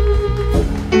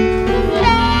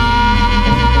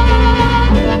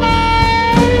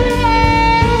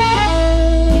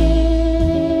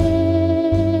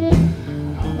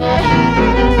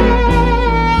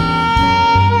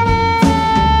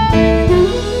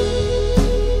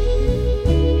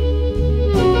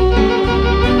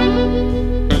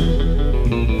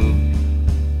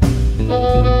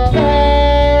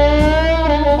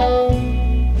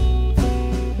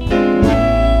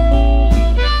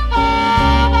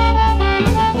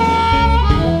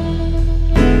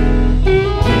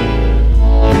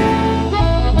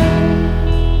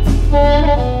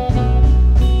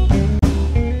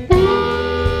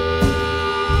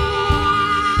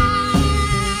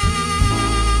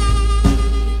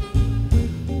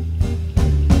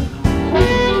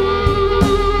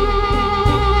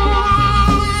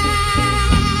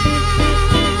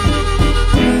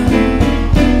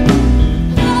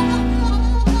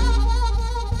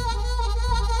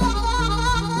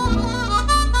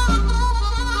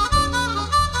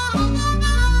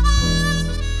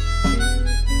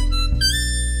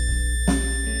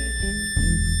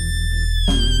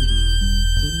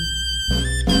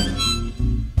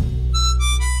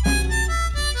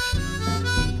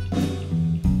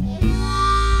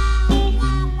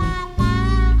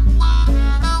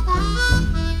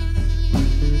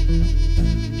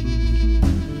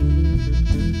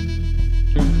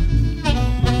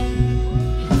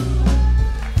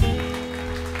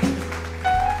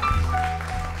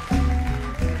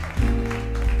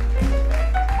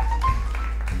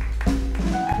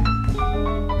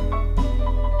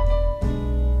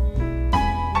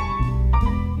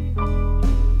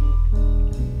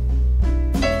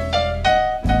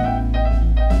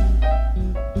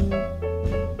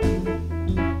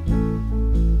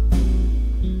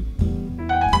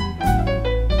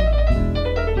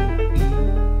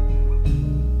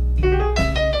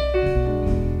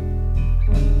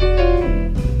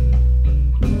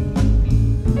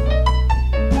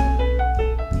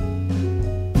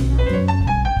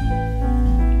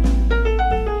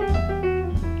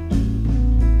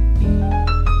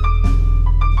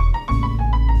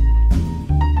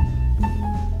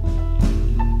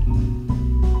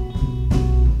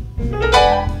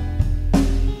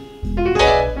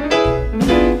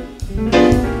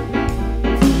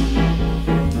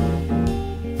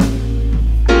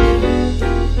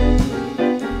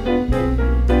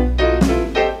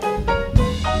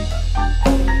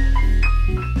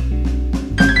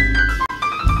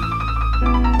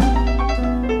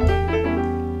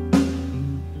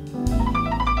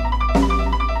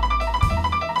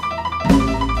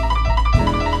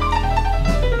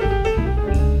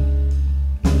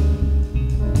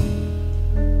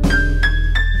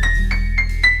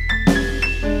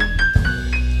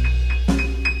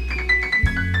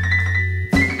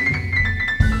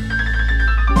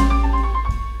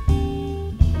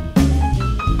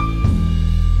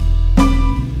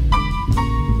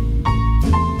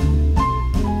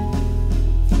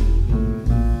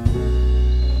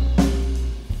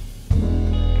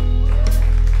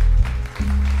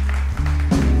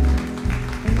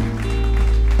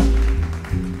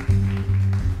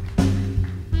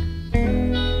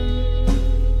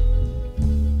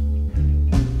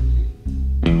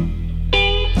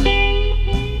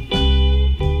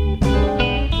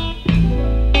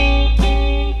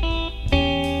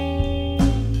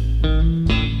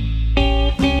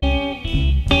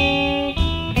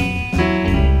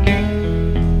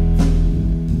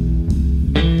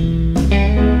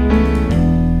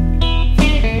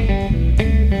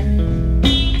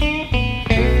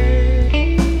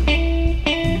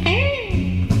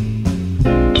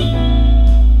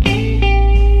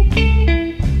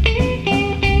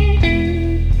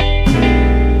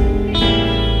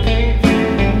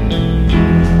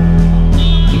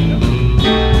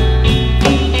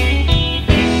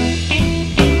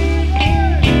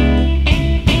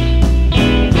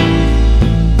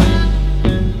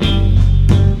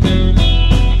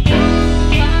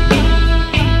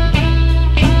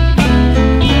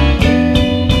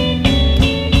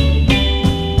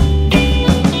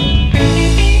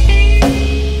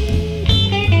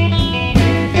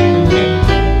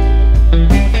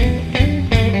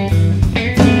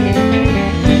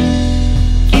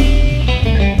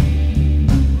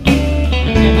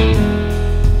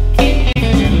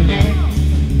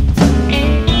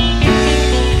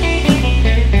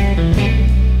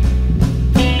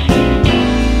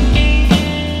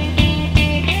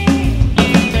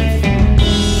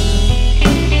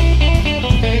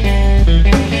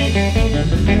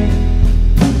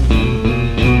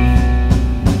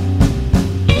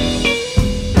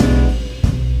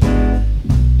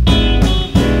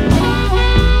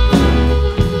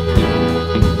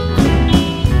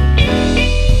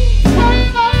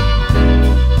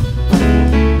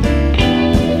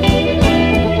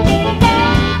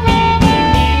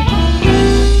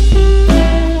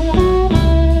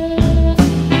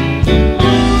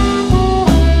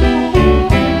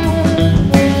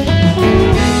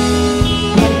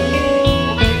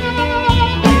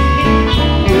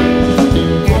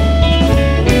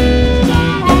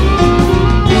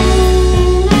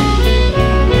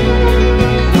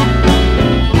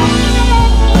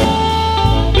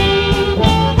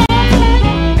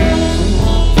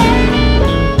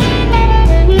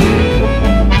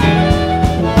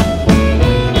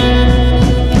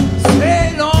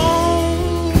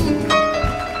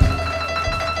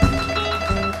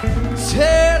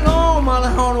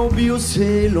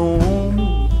 sail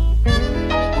on.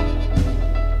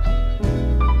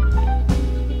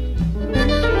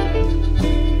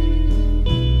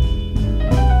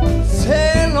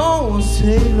 Sail on,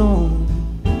 sail on.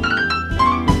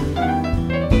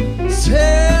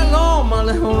 Sail on, my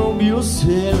little baby,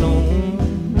 sail on.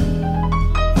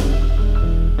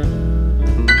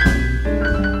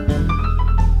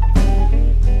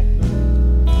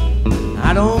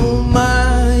 I don't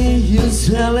mind you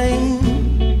selling,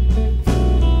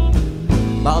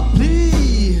 but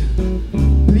please,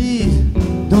 please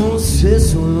don't say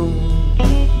so long.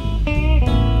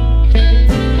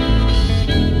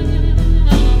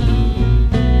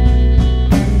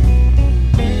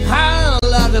 I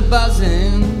like the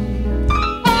buzzing,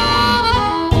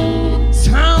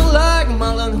 sound like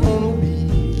my little honeybee.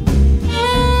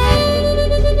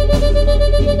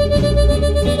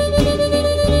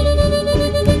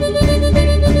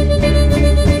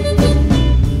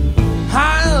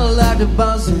 The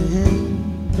buzzing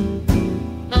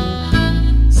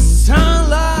sound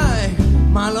like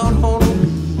my Lord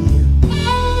Honeybee.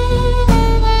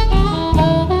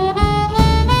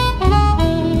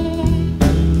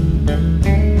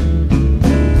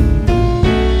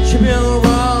 She been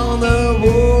around the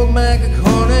world, make a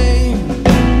honey,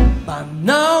 but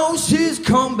now she's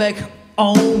come back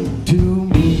home to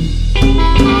me.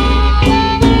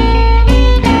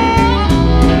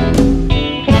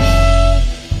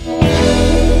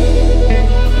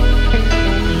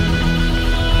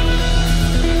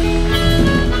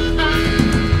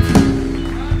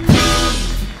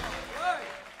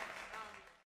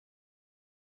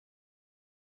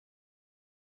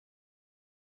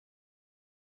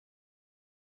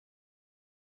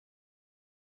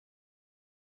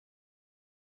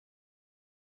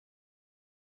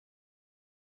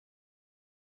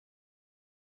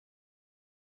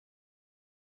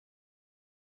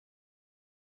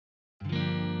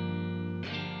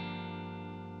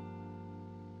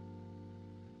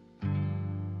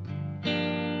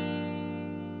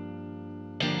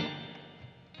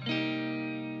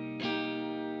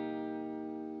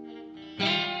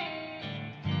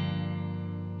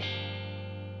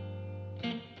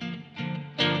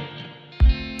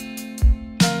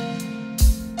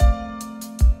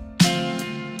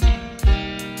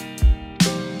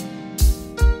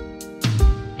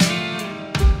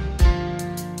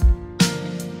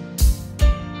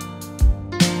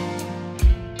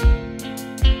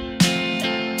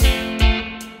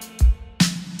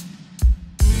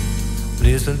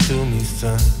 Listen to me,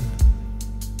 son.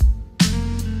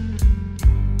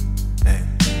 Hey,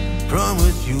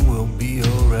 promise you will be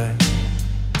alright.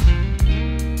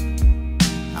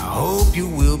 I hope you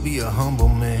will be a humble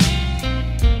man.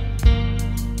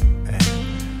 Hey,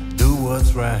 do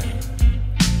what's right.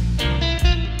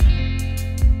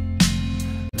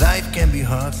 Life can be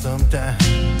hard sometimes.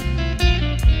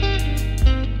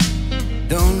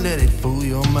 Don't let it fool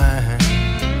your mind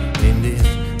in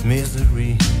this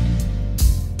misery.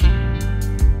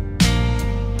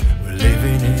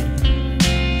 Living it.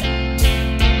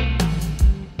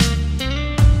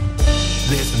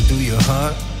 Listen to your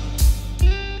heart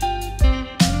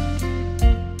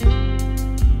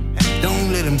and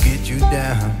don't let them get you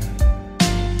down.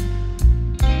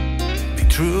 Be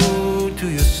true to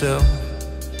yourself.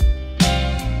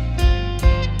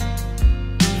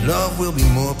 Love will be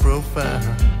more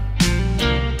profound.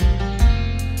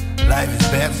 Life is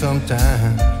bad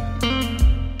sometimes,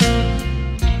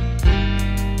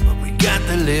 got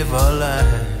to live our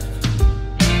lives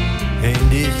in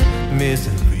this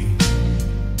misery.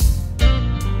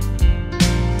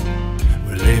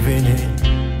 We're living it.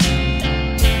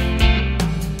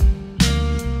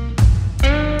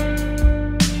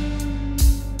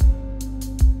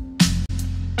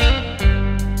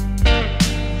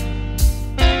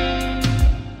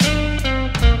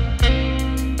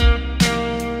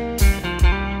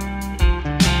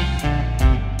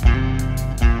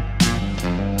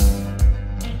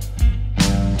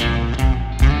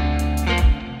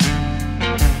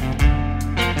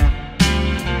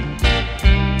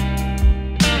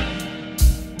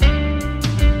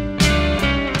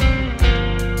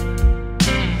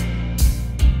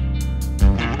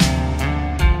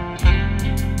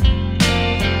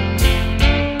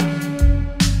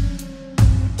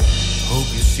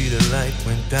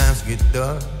 Times get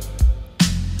dark,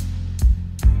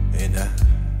 and I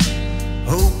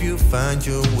hope you find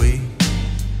your way,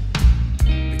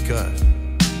 because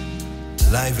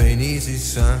life ain't easy,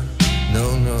 son.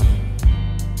 No, no.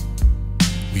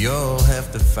 We all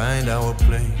have to find our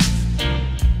place,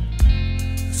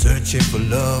 searching for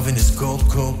love in this cold,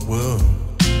 cold world.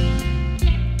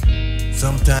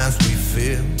 Sometimes we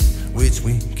feel, which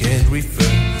we can't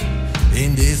refer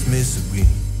in this misery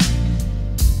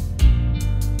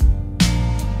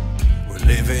we're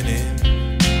living in.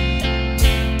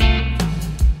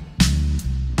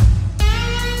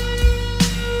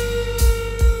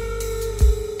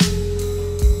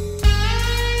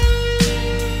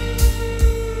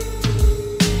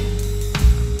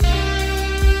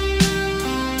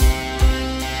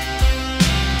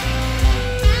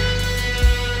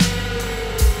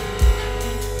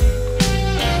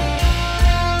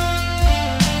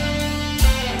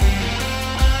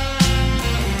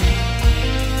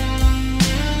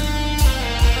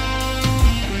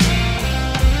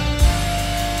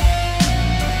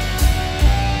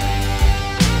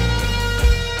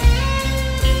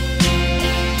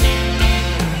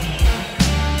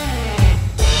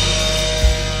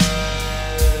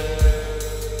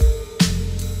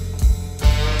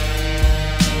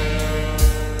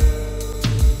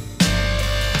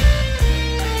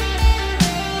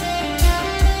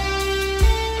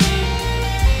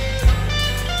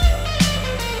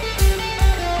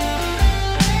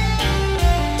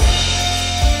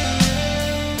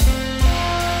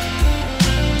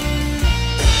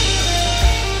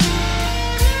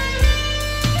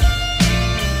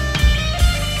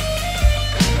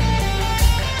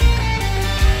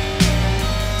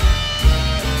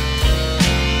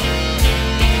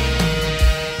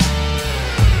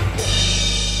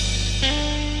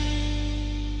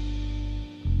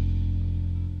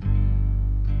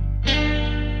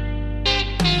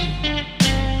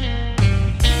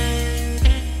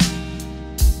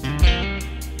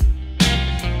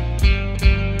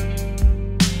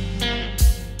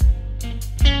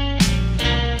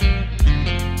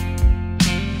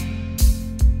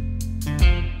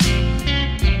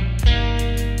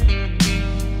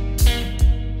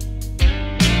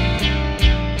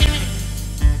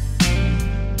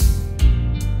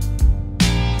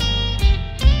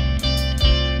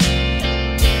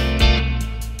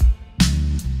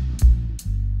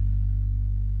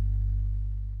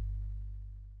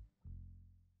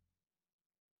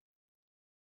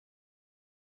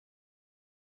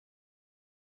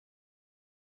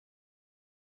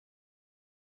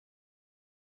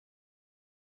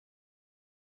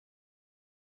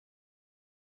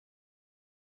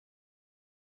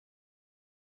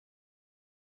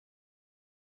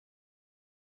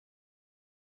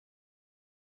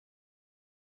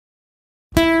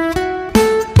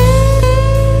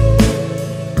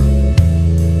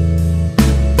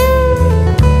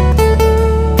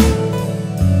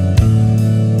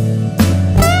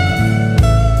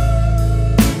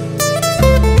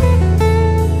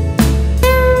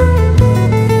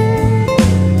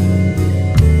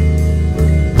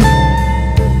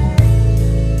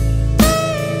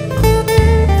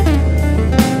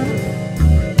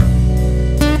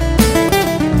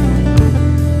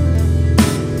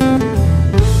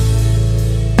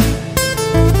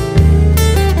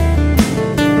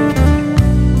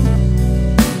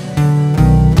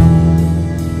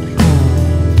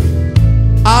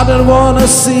 I don't wanna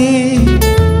see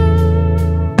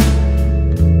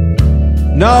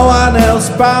no one else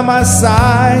by my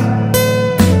side.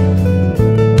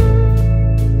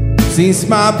 Since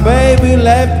my baby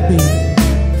left me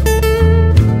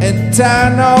and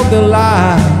turned off the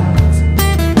lights,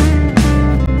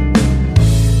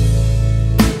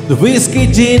 the whiskey,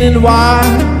 gin and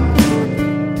wine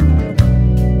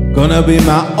gonna be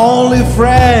my only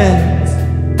friends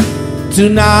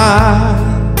tonight.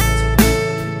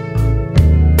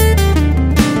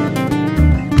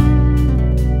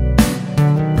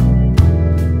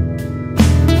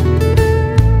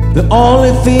 The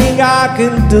only thing I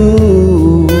can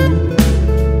do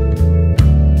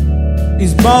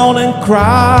is moan and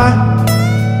cry,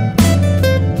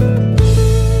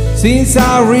 since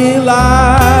I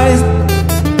realized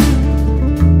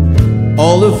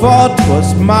all the fault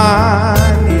was mine,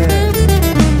 yeah.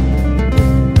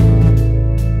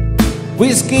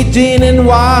 Whiskey, gin and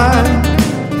wine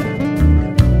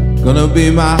gonna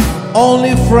be my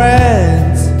only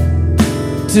friends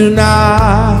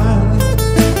tonight.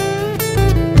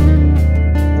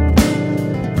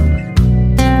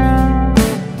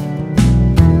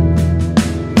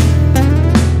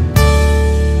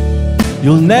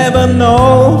 You'll never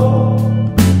know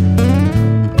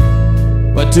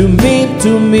what you mean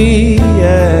to me,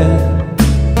 yeah.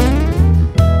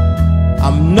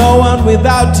 I'm no one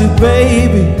without you,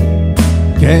 baby.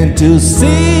 Can't you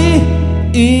see?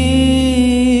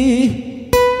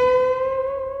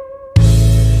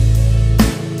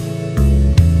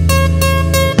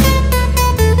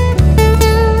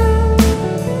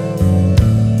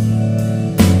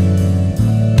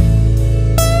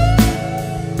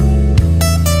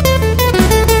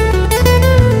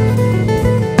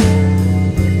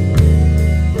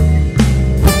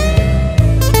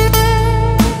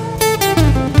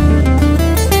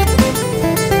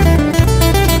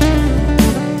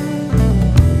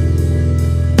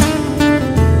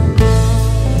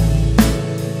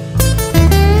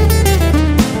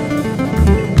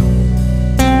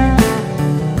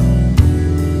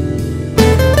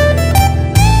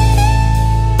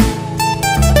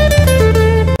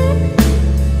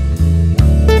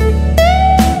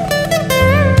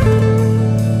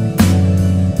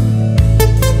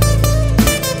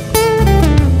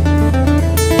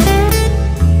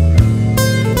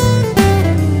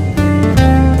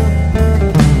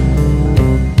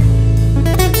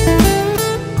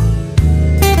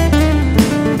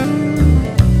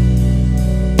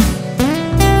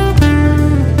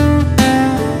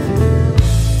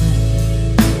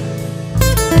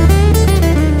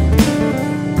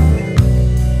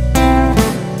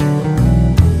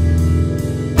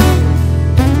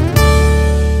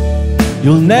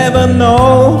 you'll never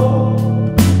know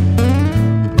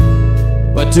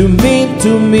what you mean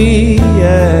to me,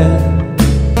 yeah.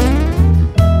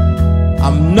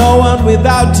 I'm no one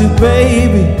without you,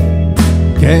 baby.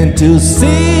 Can't you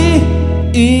see?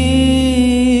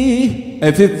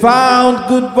 If you found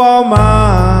good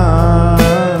woman,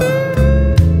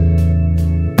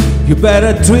 you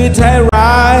better treat her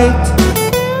right.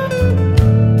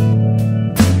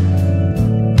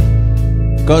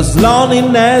 'Cause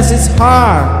loneliness is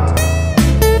hard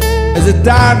as the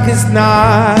darkest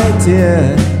night,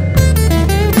 yeah.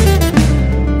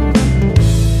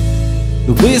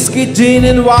 The whiskey, gin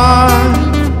and wine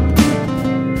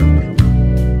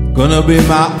gonna be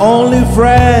my only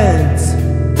friends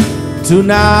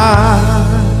tonight.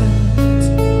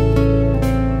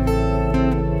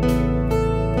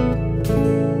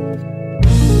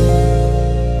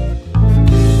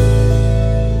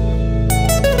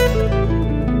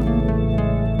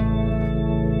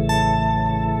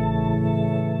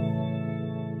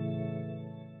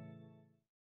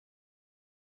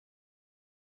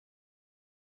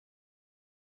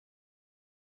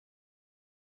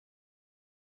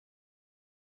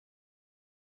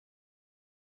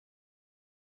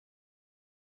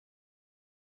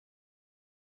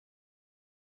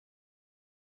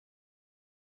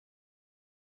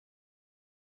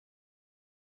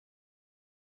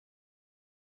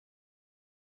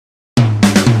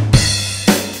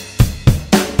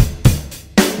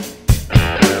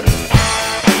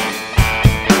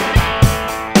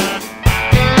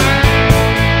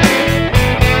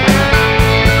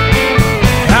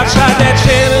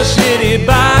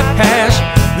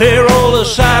 They roll the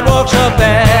sidewalks up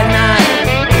at night.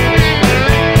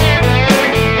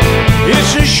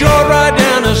 It's a short ride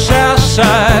down the south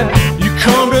side. You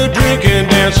come to drink and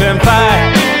dance and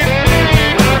fight.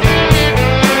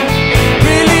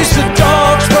 Release the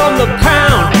dogs from the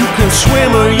pound. You can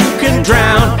swim or you can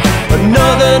drown.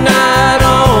 Another night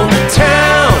on the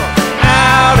town,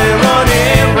 out and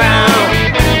running round.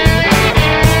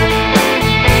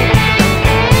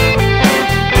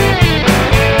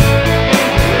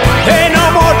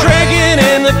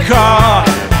 Car,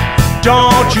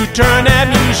 don't you turn that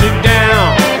music down.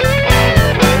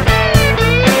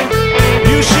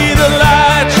 You see the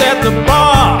lights at the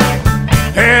bar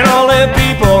and all them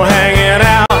people hanging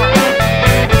out.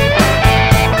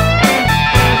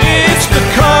 It's the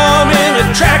coming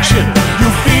attraction. You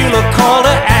feel a call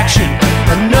to action.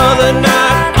 Another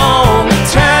night on the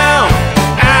town,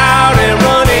 out and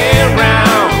running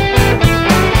round.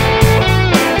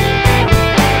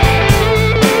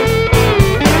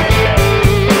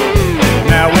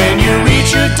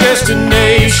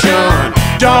 Destination,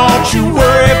 don't you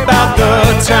worry about the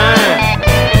time,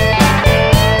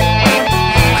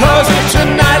 'cause it's a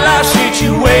nightlife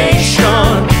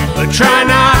situation. Try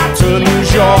not to lose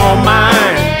your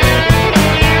mind.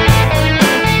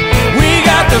 We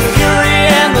got the fury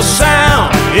and the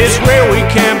sound. It's where we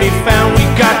can be found. We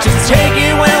got to take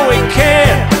it when we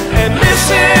can and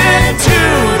listen to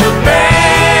the band.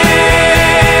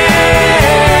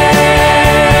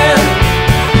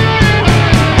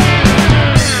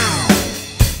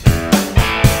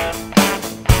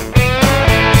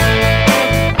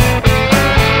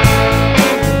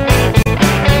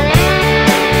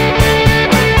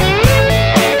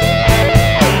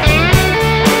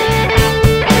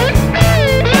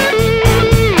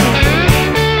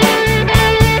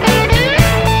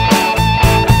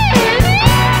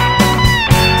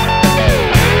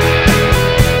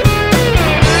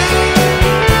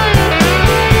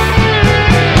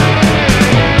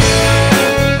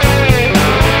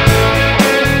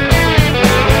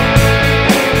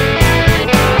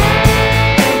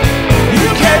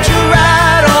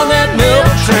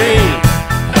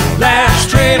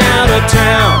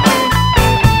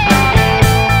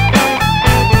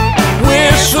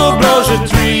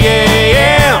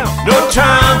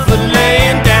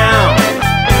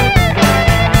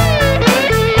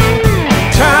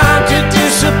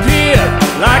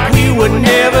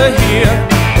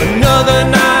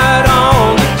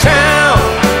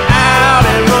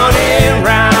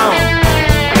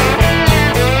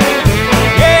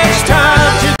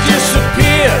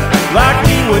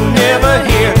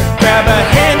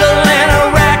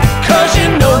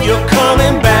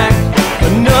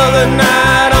 Another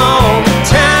night on the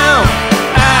town.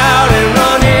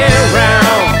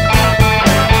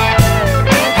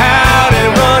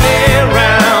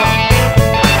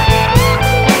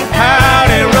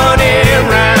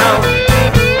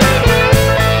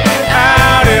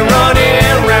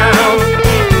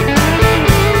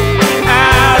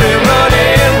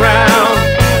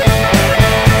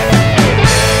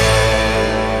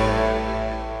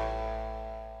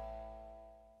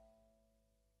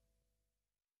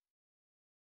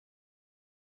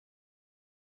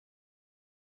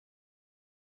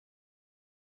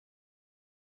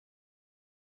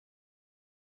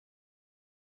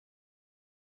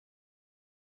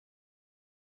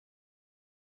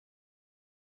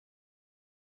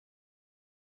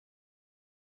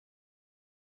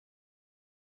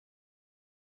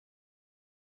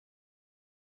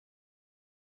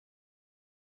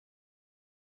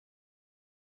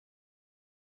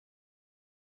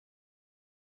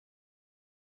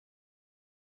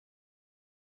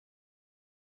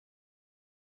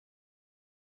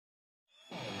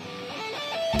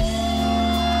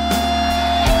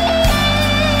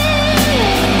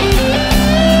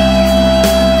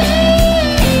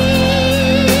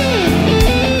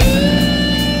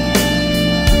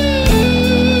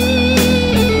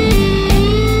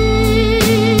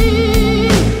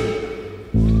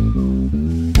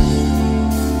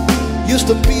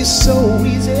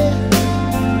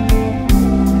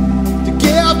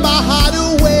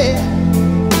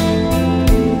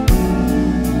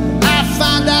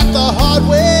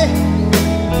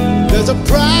 a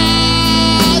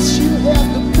price you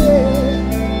have to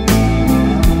pay.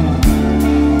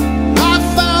 I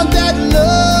found that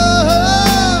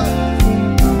love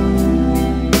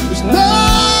was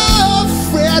no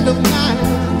friend of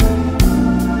mine.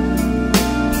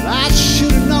 I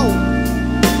should have known.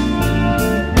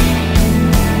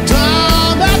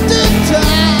 Time after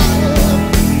time,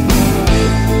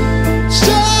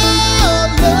 so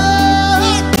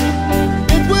long,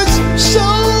 it was so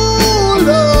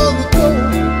long ago,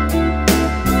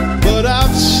 but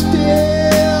I've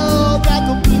still got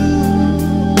the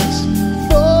blues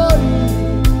for you.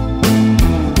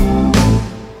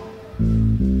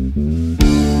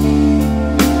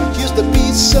 It used to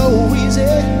be so easy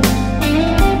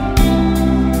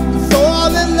to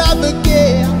fall in love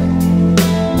again,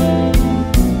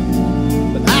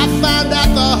 but I found out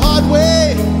the hard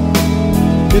way.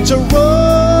 It's a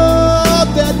road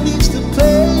that needs to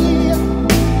pay.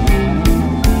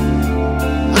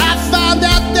 I found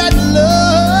out that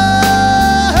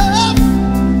love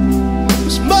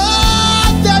was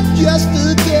more than just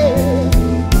a game.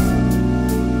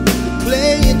 You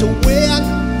play it to win,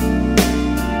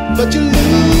 but you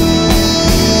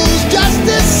lose just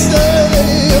the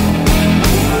same.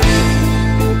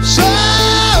 So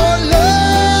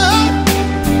long,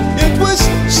 it was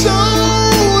so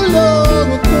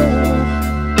long ago,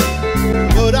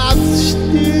 but I've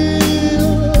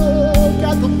still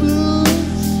got the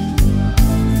blues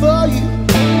for you.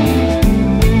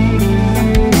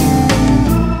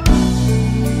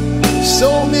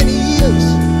 So many years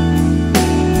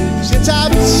since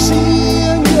I've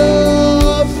seen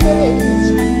your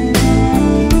face,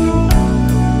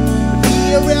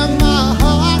 here in my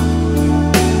heart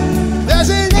there's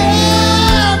an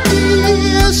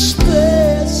empty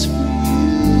space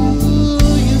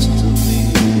where you used to be.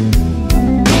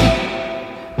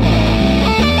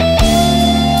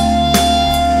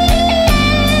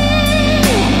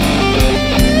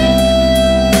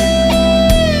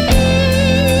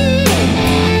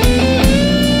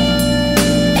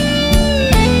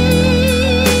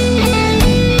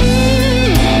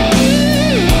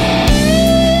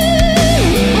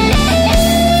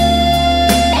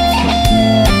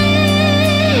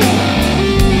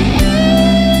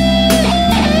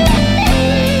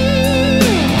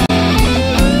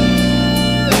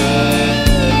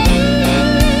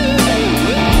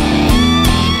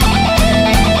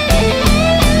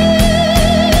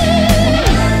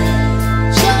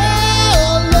 So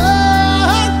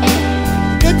long,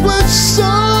 it was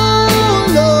so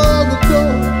long ago,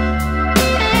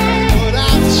 but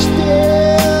I've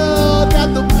still got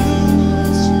the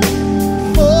blues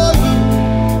for you.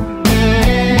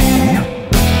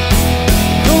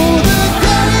 Though the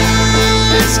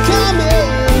days come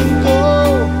and go,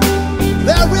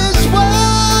 there is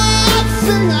one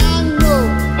thing I know: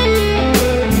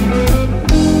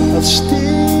 I've still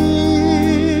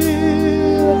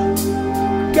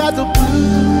got the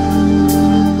blues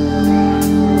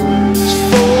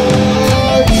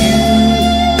for you.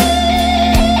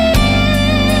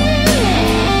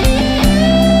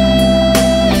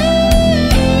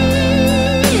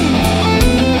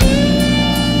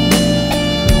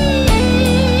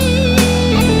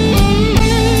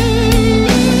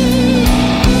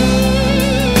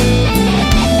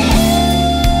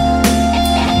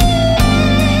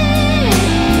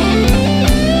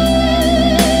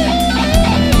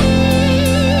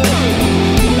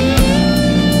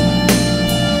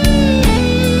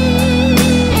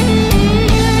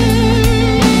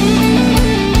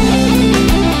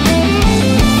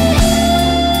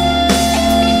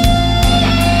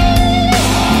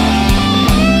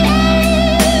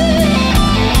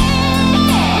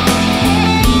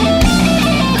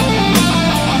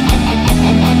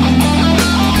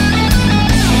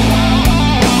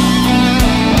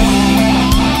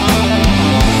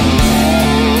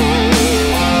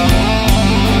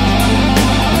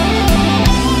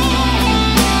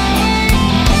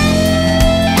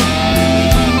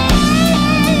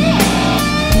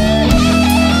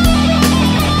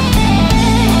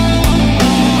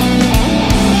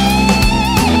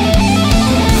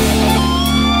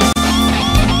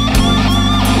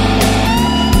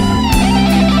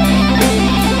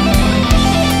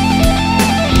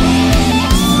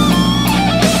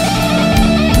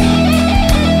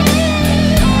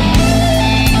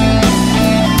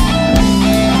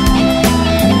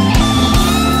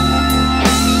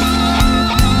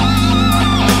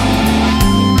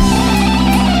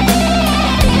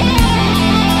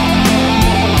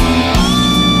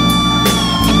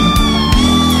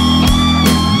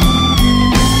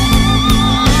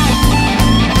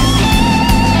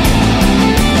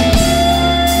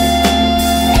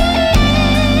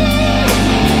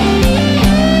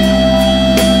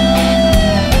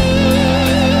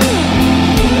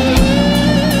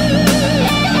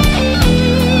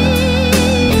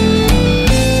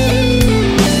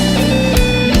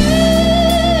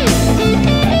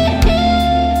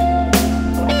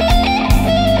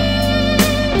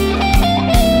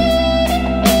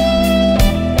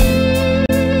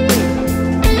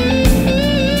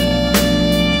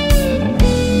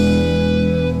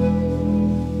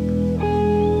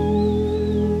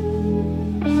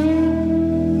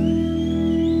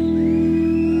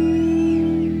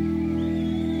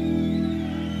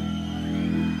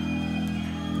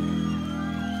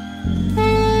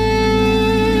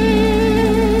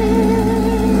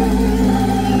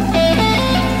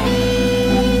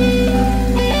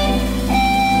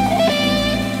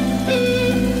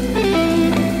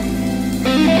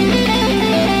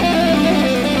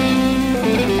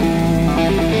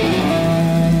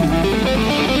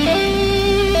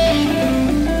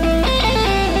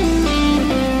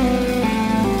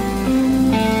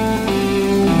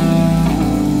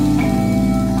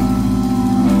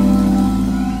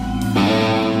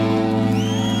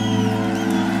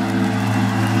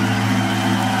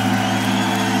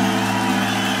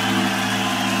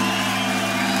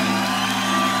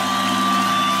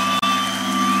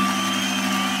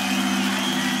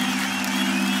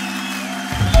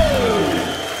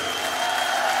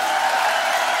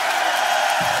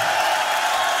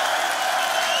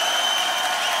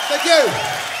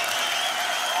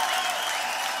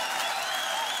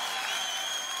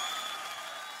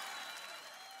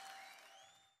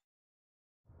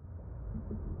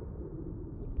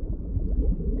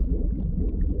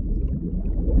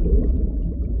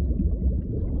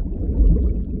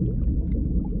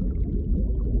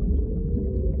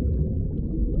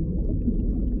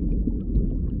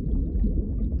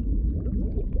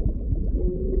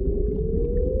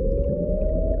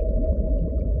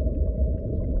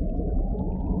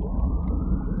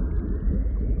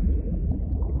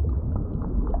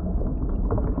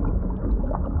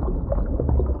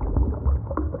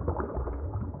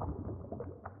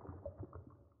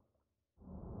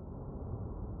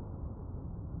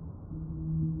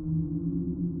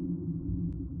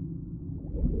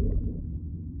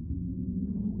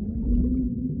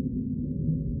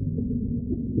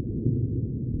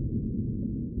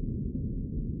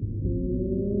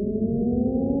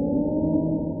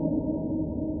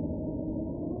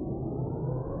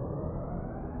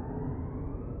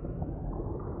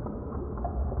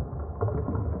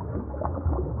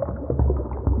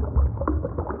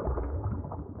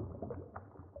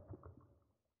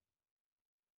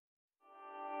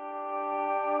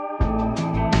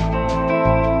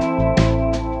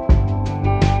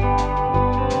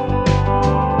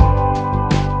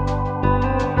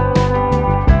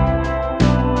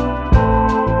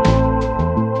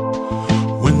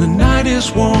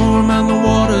 is warm and the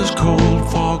water's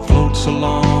cold, fog floats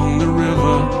along the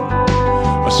river,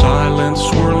 a silent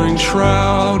swirling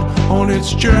shroud on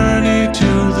its journey to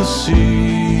the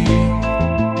sea.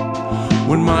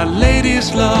 When my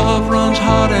lady's love runs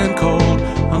hot and cold,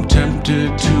 I'm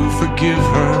tempted to forgive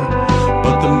her,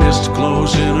 but the mist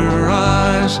glows in her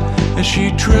eyes as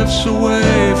she drifts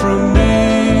away from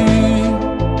me.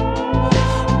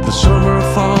 The summer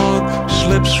fog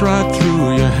slips right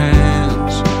through your hands.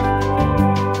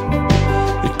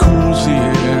 It cools the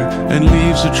air and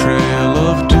leaves a trail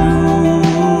of dew.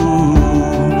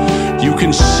 You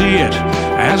can see it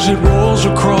as it rolls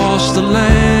across the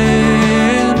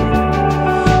land.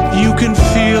 You can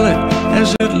feel it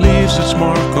as it leaves its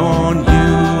mark on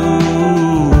you.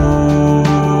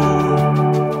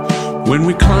 When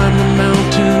we climb the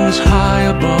mountains high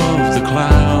above the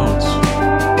clouds,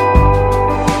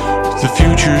 the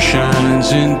future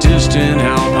shines in distant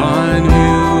alpine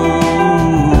views.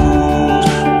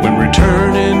 When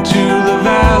returning to the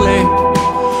valley,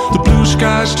 the blue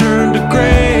skies turn to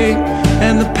gray,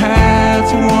 and the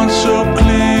path once so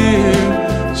clear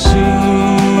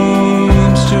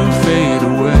seems to fade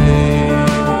away.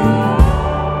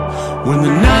 When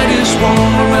the night is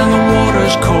warm and the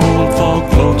water's cold, fog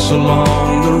floats along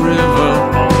the river,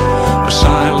 a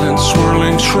silent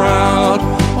swirling shroud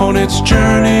on its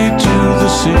journey to the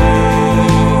sea.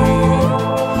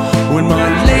 When my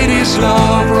lady's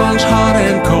love runs hot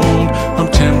and cold, I'm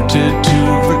tempted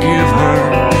to forgive her,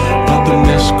 but the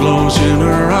mist glows in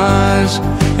her eyes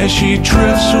as she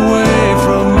drifts away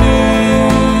from me.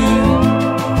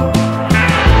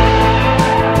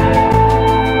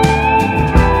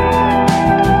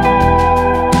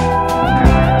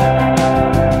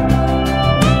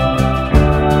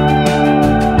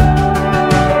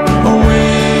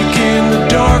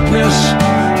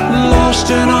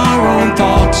 In our own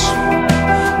thoughts,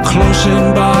 close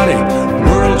in body,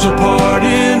 worlds apart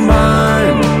in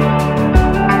mind.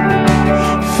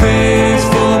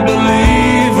 Faithful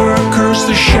believer, curse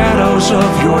the shadows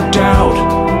of your doubt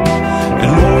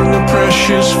and mourn the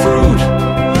precious fruit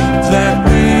that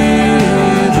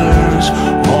withers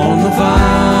on the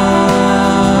vine.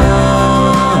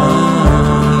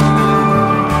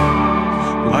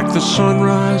 Like the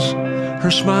sunrise,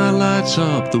 her smile lights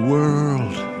up the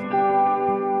world.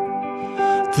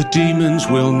 The demons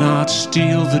will not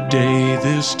steal the day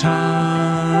this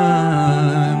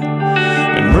time,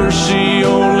 and mercy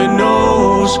only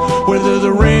knows whether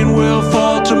the rain will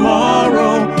fall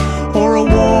tomorrow or a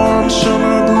warm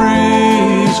summer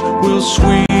breeze will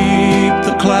sweep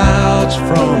the clouds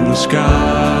from the sky.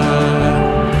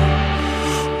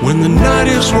 When the night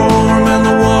is warm and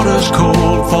the water's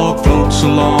cold, fog floats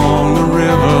along the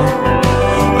river,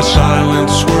 a silent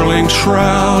swirling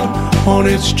shroud on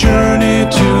its journey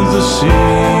to the sea.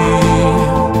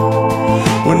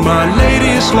 When my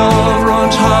lady's love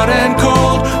runs hot and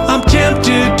cold, I'm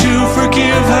tempted to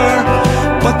forgive her,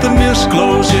 but the mist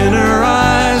glows in her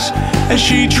eyes as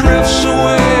she drifts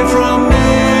away from me.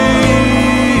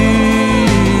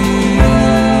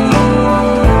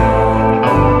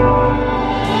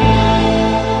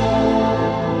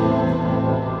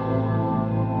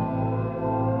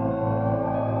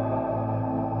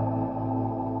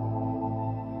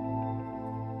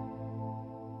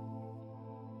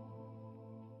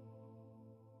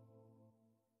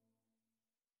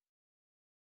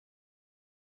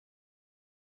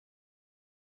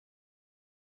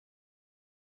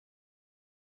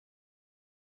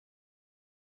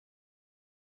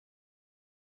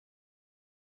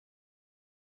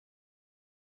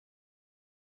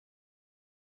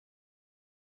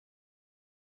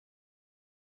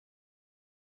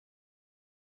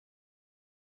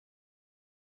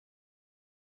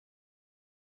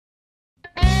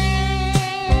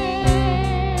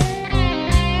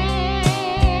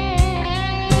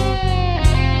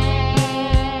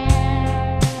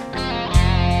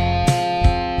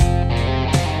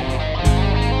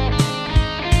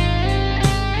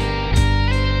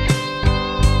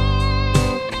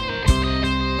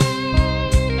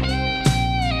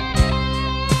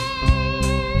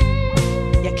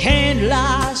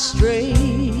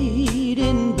 straight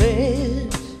in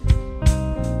bed,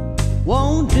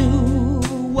 won't do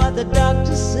what the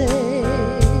doctor said.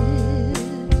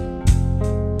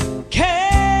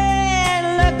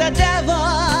 Can't look the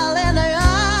devil in the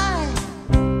eye,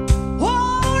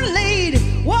 won't lead,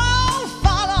 won't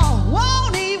follow,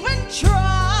 won't even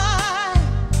try.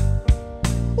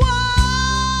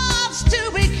 What's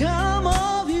to become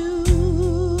of you?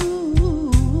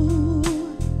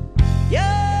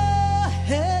 You're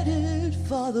headed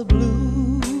for the blues.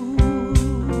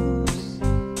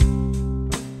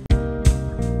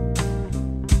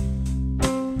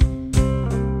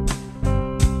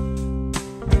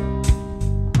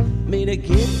 Made a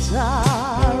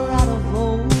guitar out of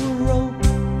old rope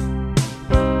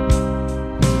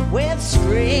with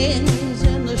strings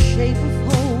in the shape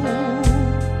of hope.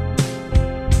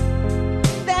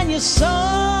 Then you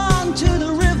sung to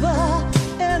the river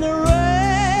in the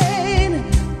rain,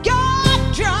 got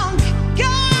drunk,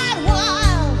 got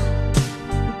wild,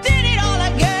 did it all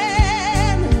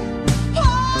again.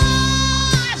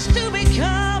 What's to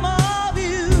become of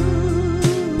you?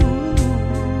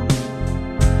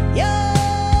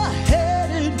 You're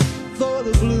headed for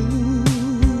the blues.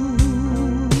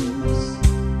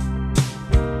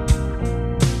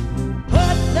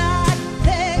 Put that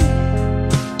thing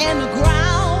in the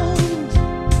ground.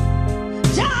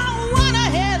 Don't wanna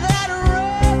hear that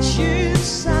wretched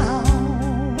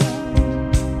sound.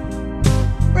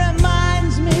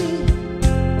 Reminds me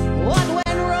what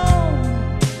went wrong.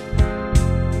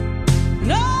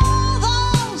 And all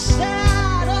those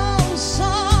sad old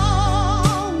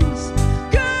songs.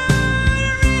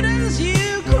 Good riddance,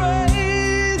 you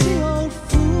crazy old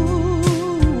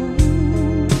fool.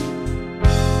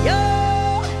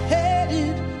 You're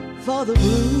headed for the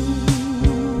blues.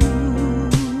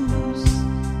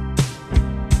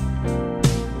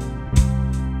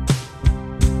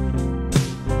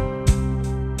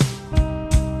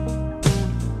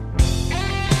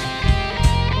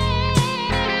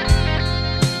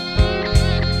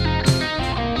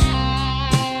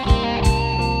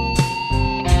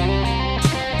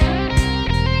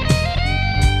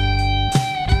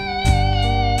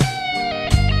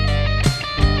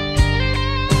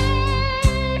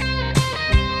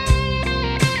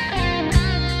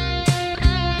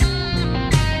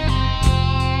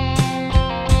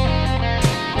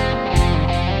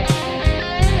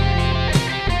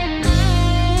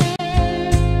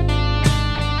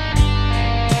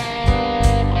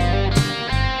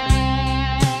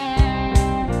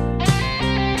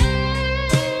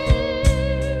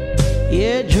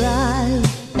 You drive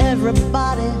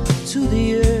everybody to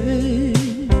the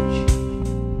edge,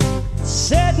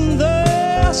 sitting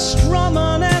there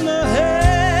strumming in the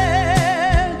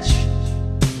hedge,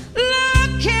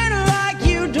 looking like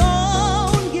you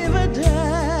don't give a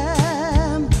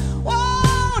damn.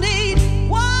 Won't eat,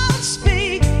 won't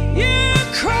speak, you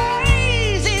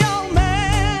crazy old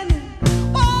man.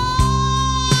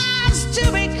 What's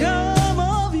to become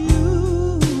of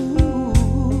you?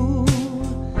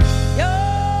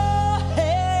 You're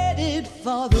headed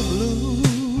for the blues.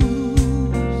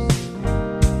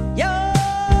 You're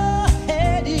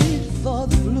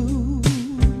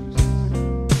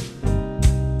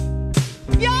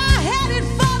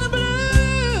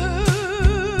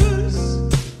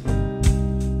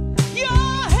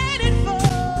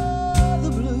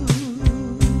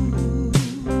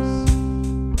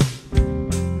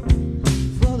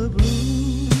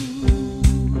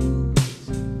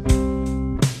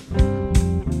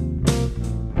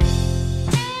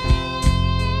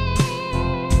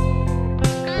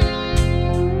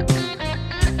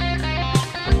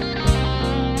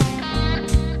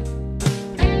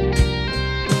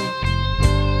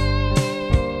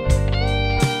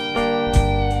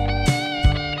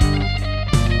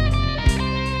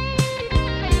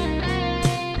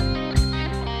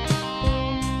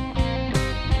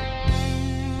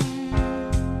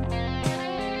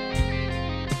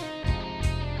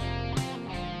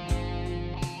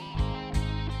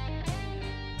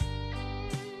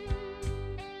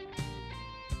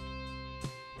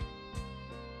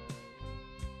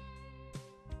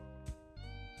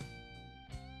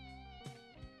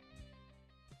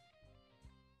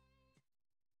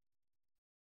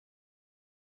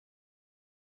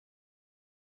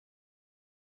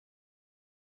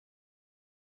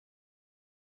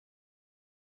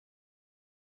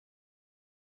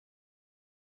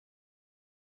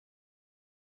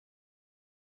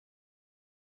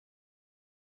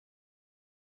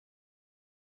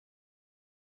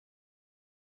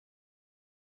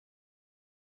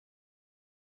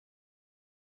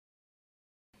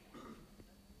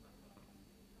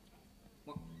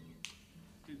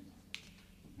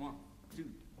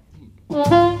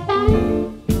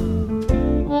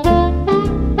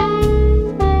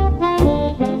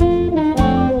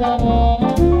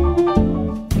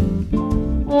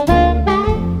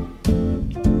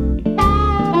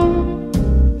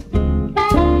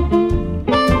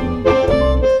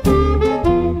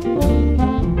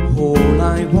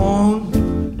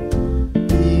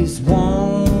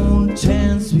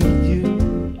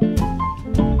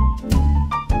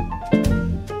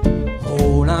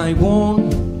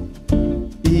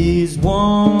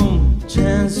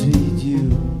with you.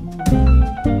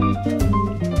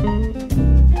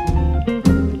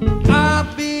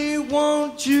 I be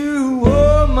want you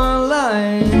all my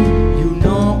life. You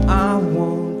know I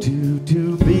want you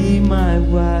to be my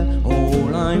wife.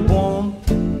 All I want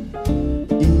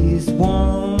is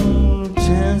one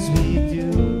chance with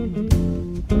you.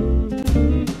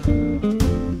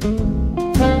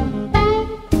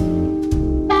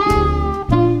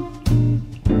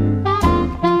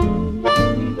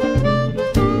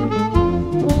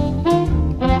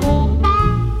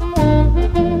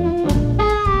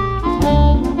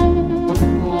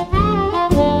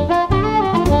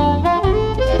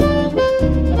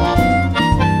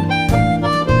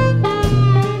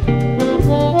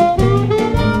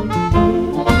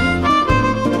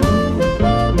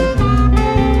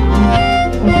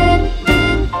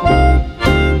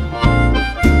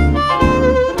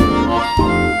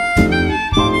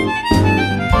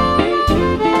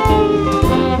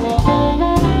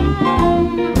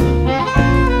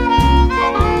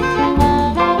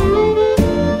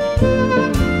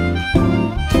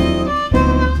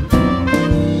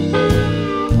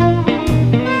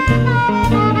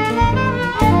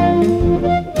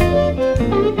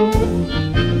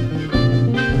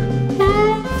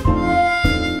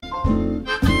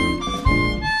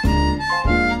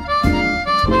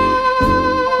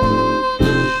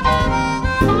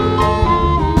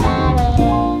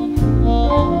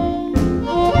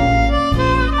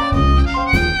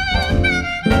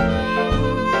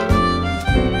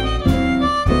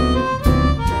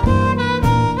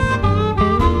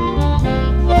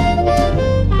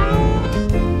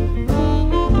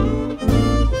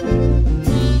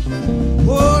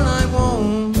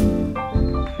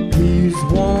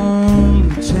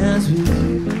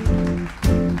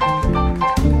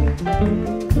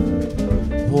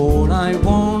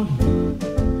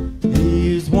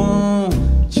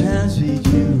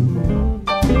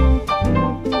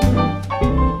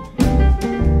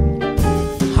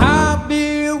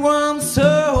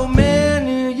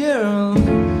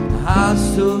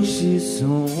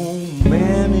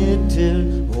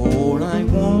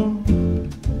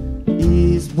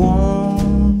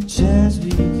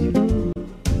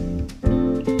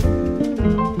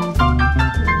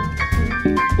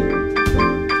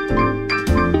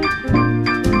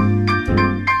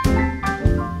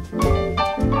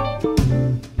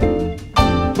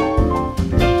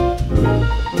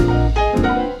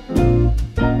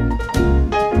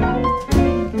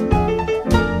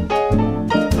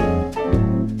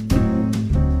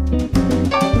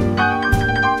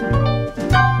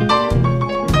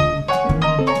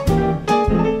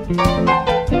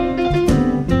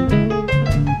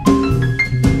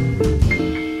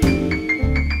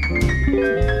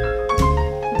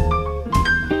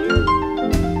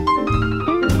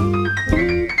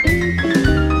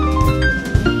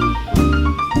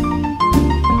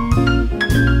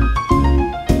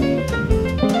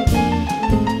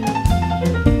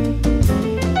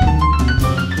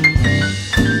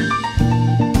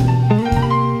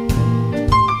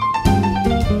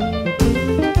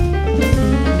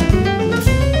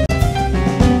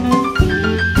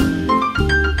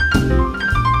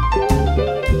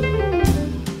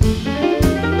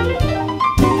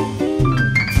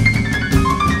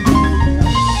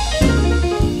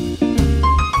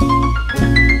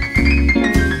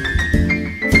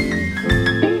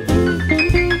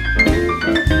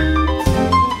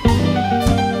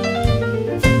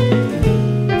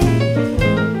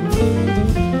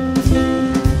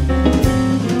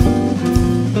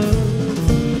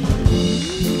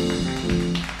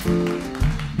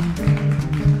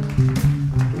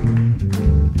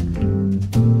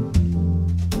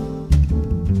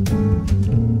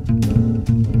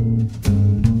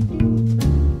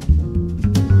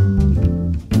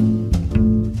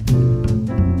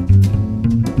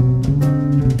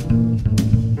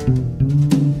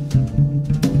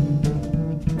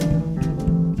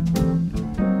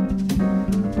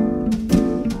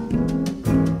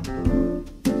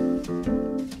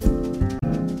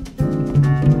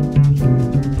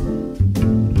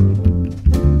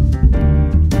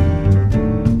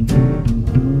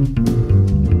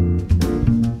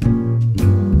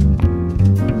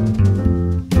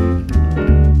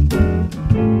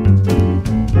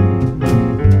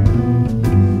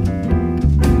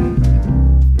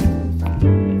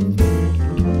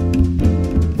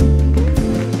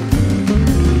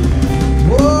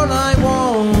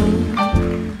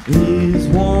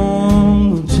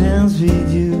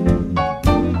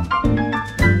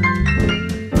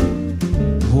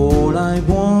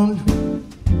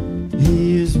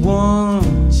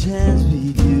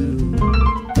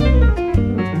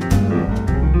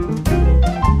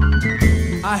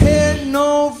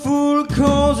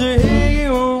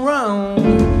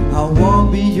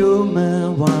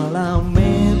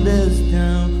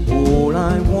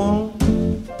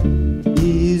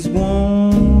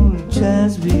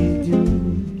 chance with you.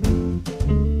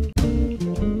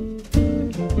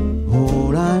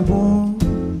 All I want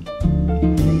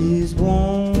is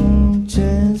one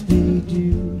chance with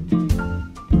you.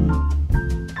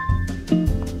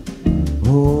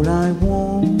 All I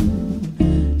want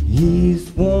is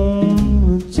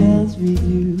one chance with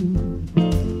you.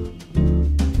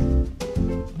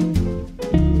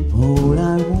 All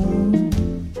I want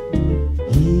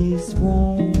is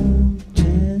one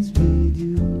chance with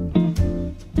you.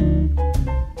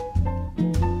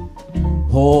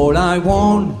 All I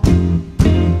want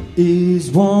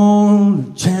is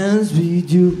one chance with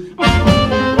you.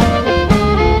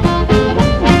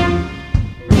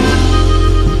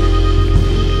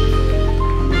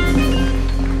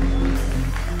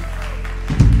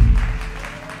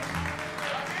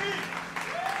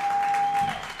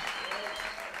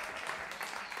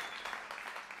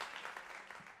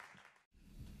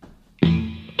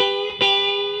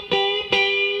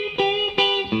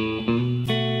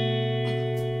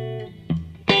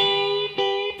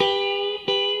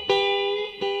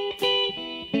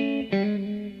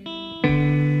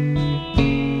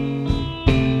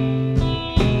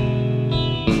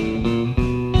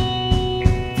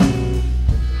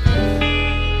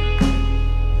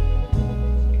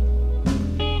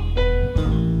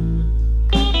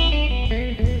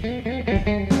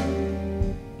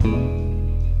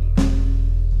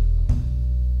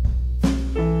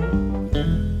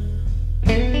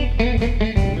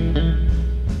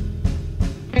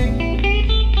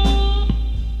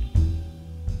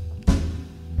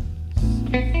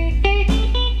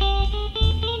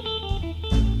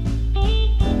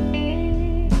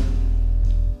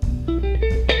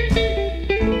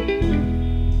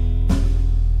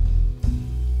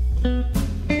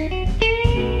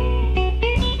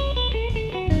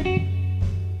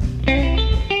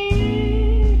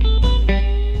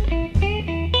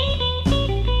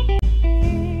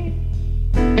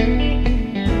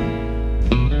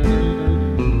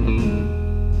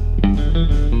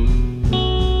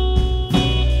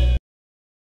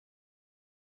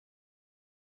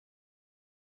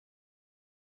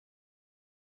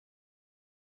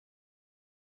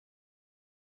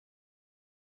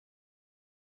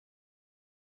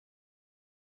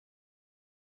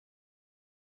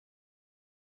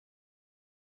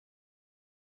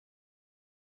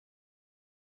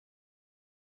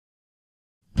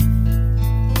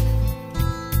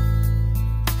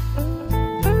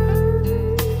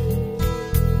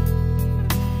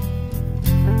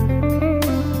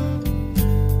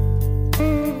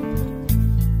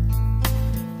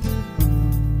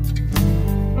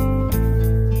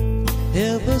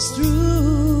 Help us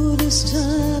through this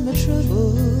time of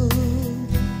trouble,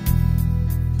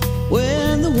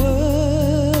 when the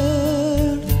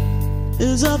world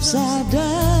is upside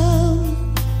down.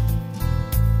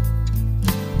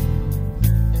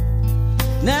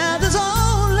 Now there's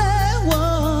only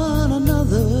one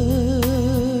another,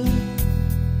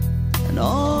 and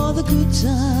all the good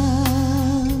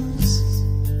times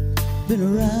been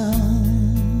around.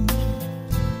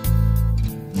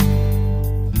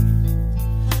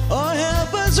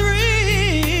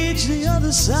 Reach the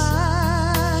other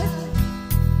side.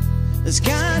 There's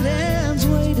kind hands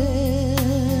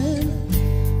waiting.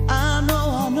 I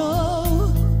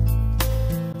know.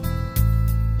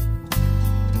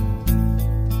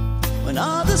 When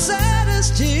all the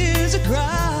saddest tears are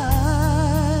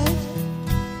cried,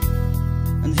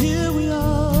 and here we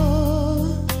are,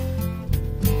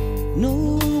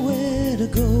 nowhere to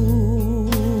go.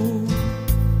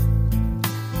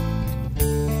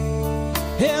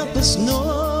 Help us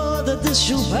know that this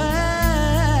shall pass.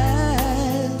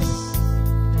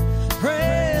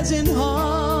 Prayers in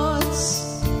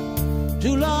hearts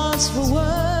too lost for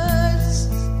words.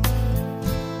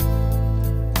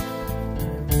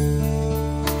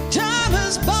 Time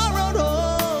has borrowed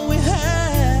all we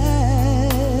have.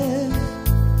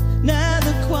 Now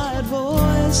the quiet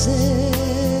voices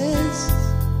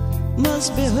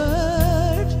must be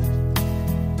heard.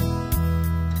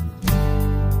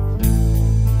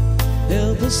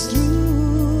 Help us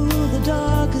through the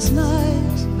darkest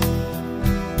night,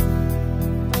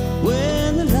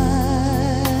 when the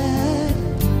light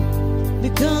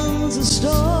becomes a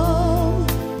storm.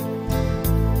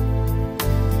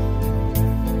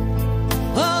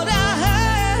 Hold our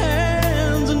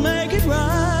hands and make it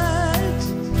right.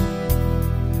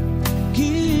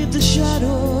 Keep the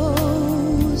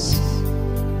shadows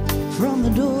from the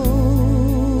door.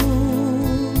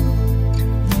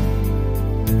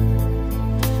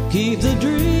 Keep the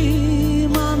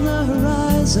dream on the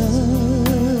horizon.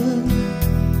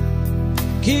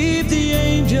 Keep the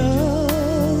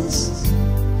angels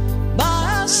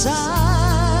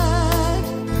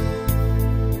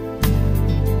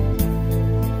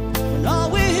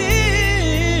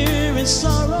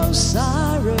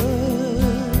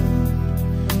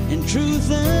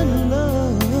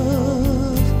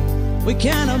we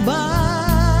can't abide.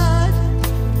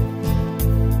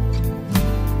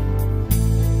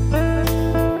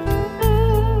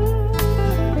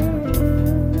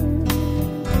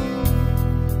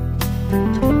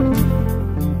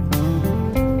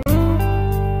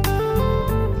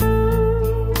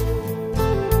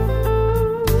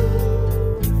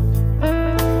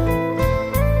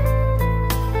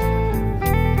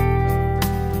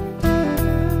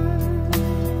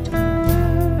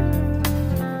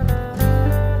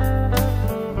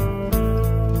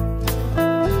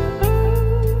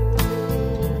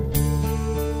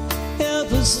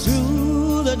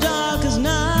 Through the darkest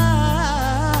night,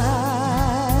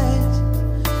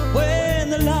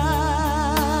 when the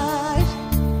light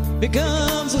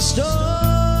becomes a storm,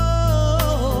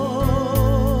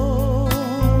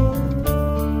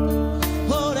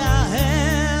 hold our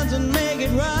hands and make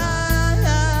it right.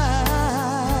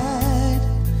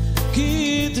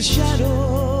 Keep the shadows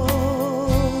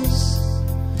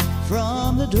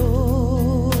from the door.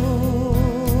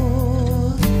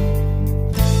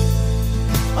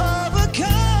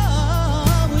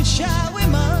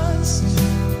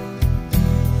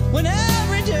 When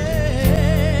every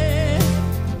day,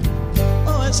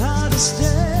 oh, it's hard to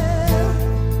stare.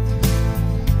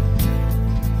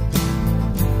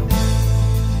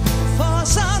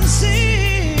 Force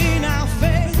unseen, our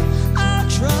faith, our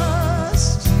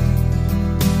trust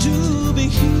to be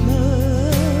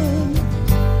human.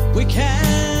 We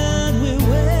can, we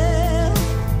will.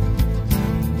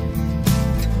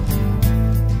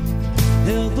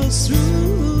 Help us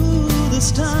through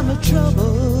this time of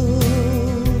trouble.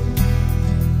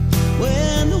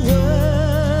 When the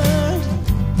world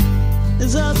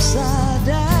is upside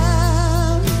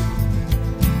down,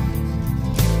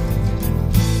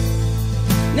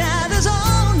 now there's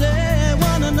only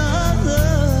one another,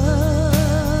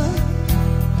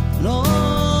 and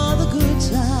all the good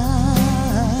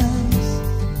times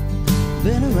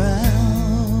been around.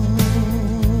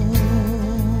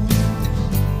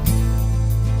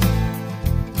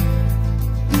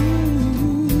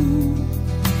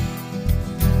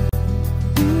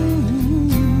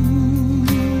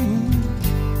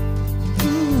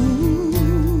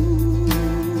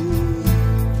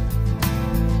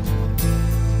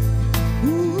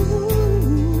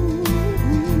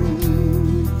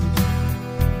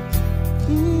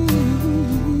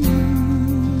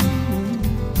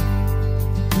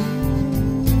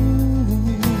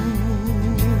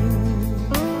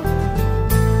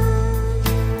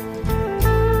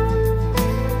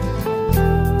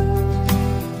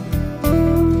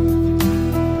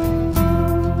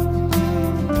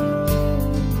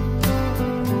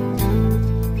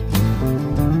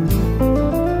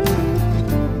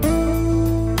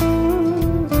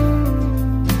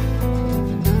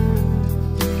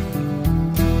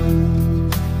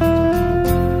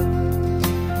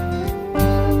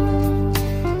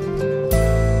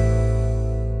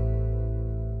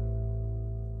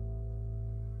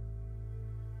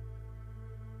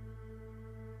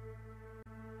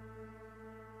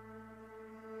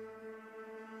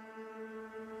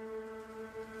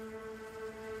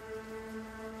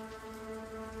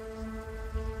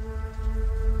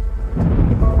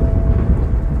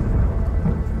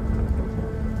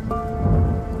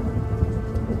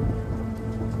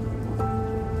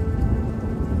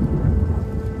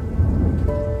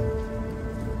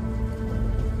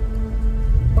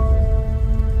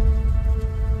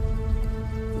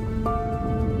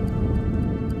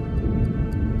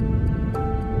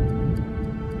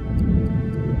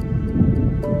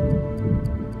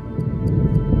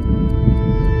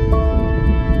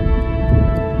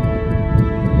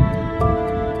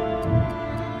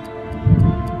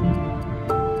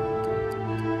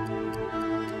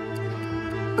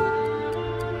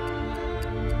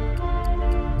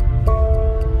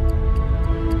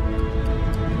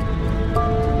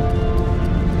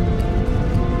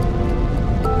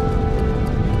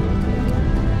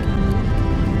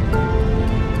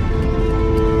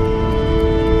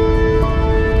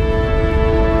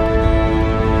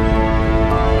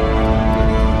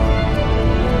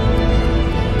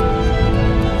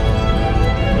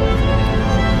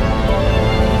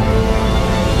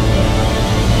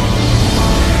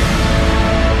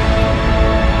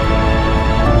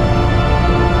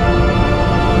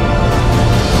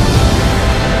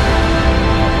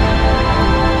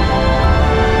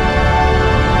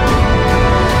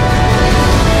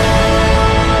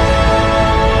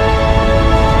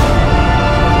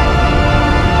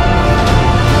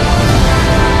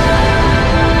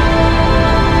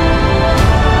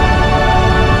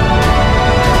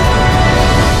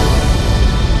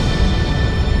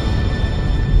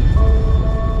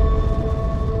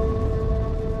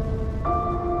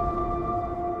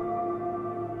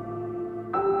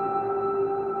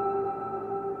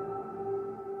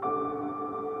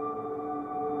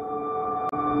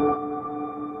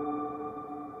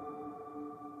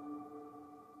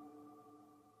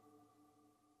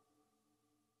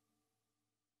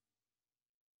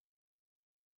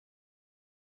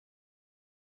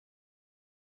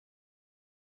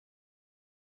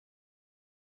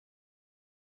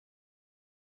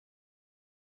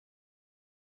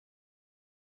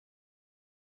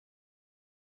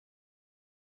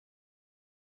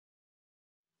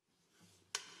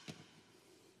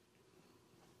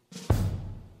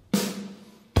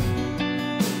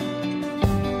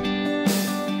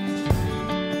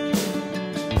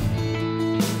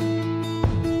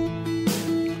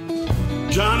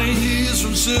 Johnny, he's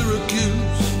from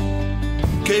Syracuse,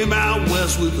 came out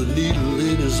west with a needle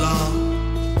in his arm.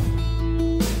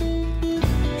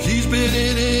 He's been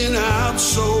in and out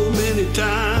so many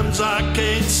times, I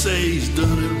can't say he's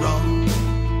done it wrong.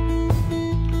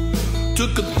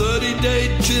 Took a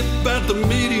 30-day trip at the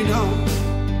meeting home.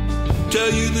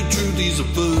 Tell you the truth, he's the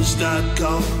first I'd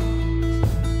call.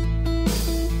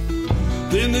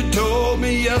 Then they told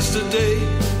me yesterday,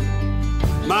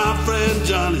 my friend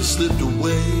Johnny slipped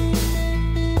away.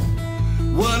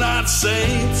 We're not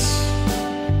saints,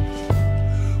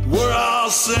 we're all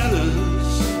sinners.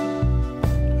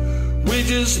 We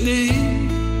just need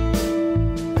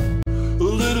a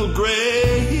little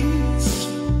grace.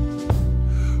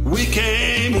 We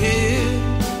came here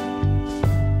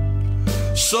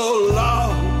so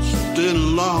lost and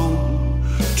alone,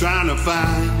 trying to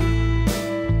find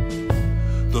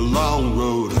the long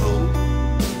road home.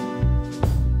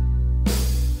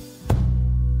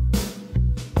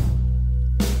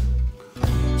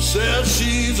 Said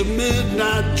she's a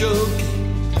midnight junkie,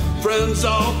 friends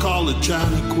all call her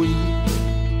China Queen.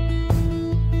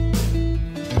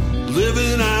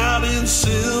 Living out in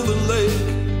Silver Lake,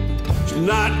 she's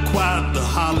not quite the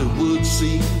Hollywood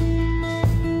scene.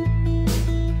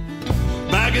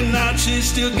 Back at night she's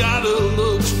still got her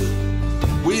looks,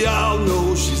 but we all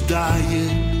know she's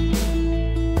dying.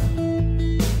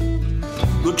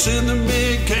 Looks in the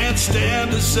mirror, can't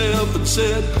stand herself, and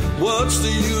said, what's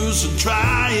the use of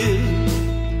trying?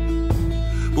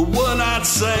 But we're not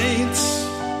saints,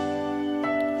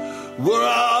 we're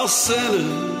all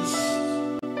sinners.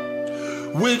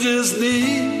 We just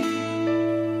need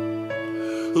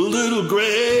a little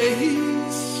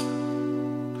grace.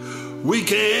 We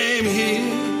came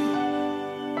here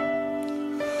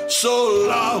so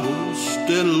lost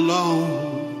and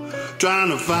alone, trying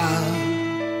to find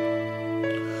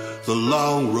the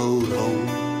long road home.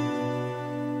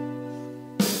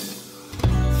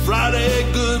 Friday,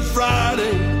 Good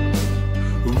Friday,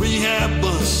 a rehab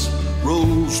bus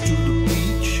rolls to the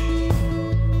beach.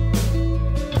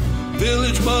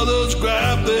 Village mothers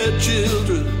grab their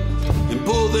children and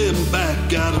pull them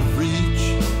back out of reach.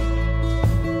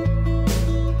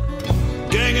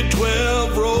 Gang of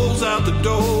 12 rolls out the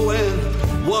door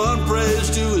and one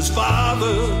prays to his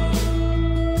father.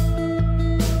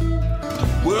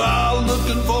 We're all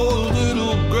looking for a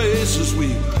little grace as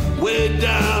we wade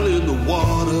down in the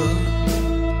water.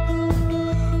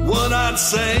 We're not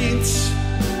saints,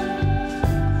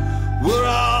 we're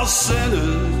all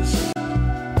sinners.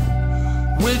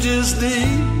 We just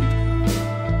need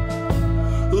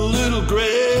a little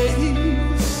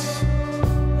grace.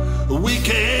 We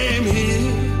came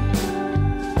here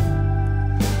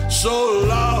so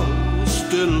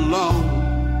lost and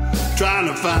alone, trying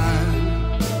to find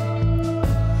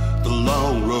the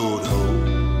long road home.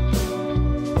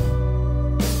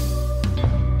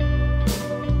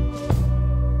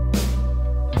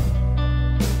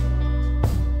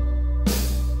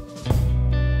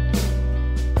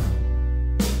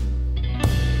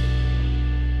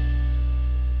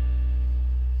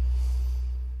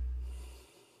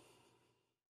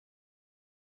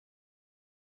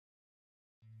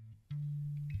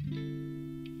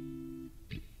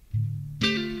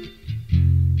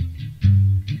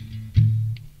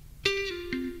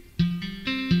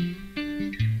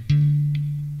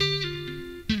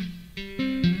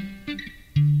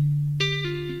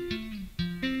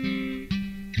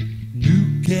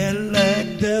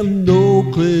 Cadillac down no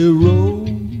clear road,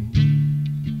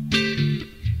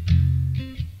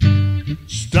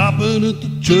 stopping at the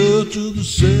Church of the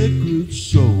Sacred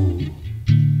Soul.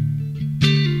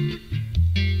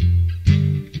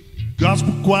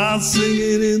 Gospel choir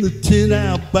singing in the tin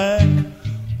out back.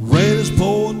 Rain is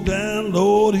pouring down,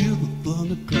 Lord, hear the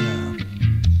thunderclap.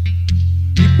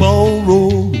 Keep on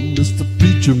rolling, Mr.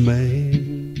 Preacher Man.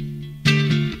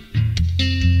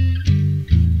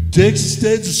 Takes the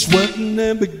stage of sweating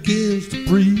and begins to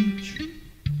preach,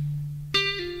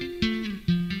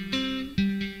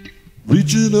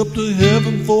 reaching up to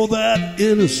heaven for that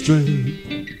inner strength.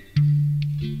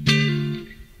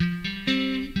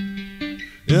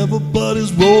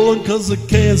 Everybody's rolling 'cause they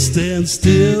can't stand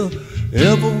still.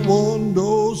 Everyone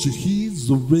knows that he's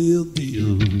the real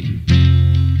deal.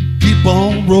 Keep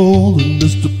on rolling,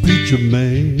 Mr. Preacher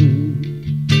Man.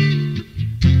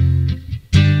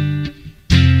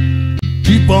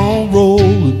 Keep on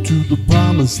rolling to the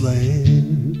promised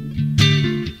land.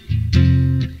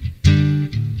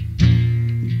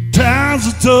 Times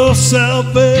are tough,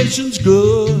 salvation's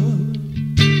good.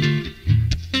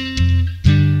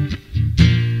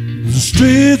 The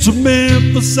streets of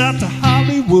Memphis out to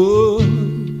Hollywood.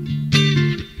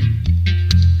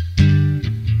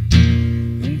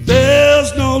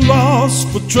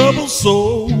 for troubled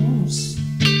souls.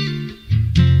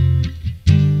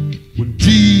 When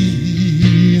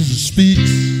Jesus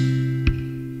speaks,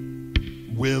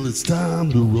 well, it's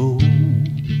time to roll.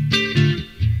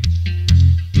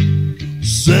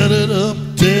 Set it up,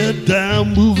 tear it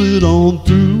down, move it on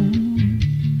through.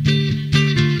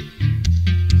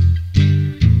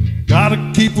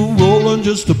 Gotta keep it rolling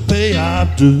just to pay our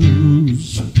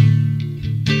dues.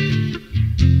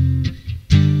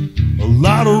 A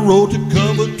lot of road to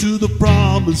cover to the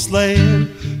promised land.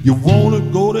 You wanna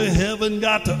go to heaven,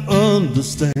 got to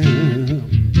understand.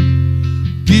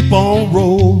 Keep on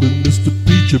rolling, Mr.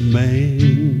 Preacher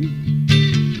Man.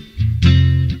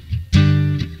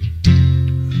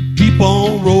 Keep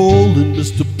on rolling,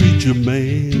 Mr. Preacher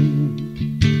Man.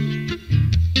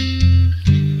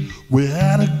 We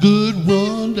had a good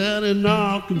run down in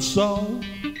Arkansas.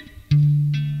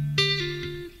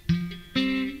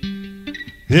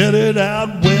 Headed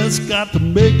out west, got to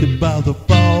make it by the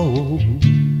fall.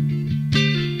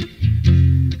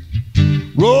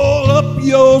 Roll up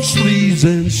your sleeves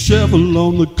and shovel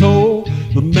on the coal.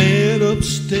 The man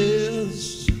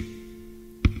upstairs,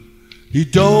 he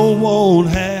don't want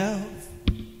half.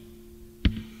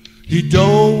 He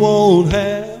don't want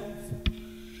half.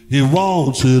 He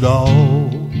wants it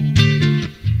all.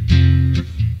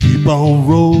 Keep on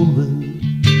rolling.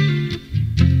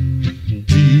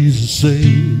 Jesus said,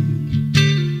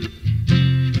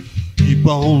 keep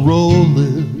on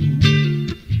rolling.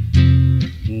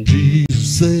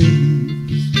 Jesus says,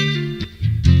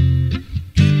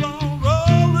 keep on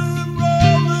rolling,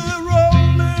 rolling,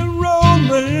 rolling,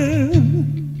 rolling.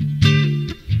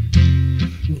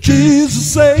 Jesus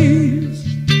says,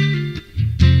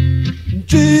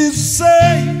 Jesus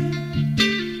says,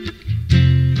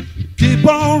 keep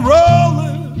on rolling.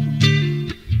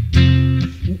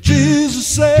 Jesus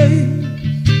says,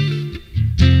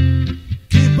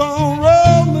 keep on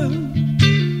rolling.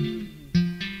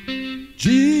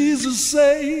 Jesus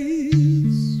says.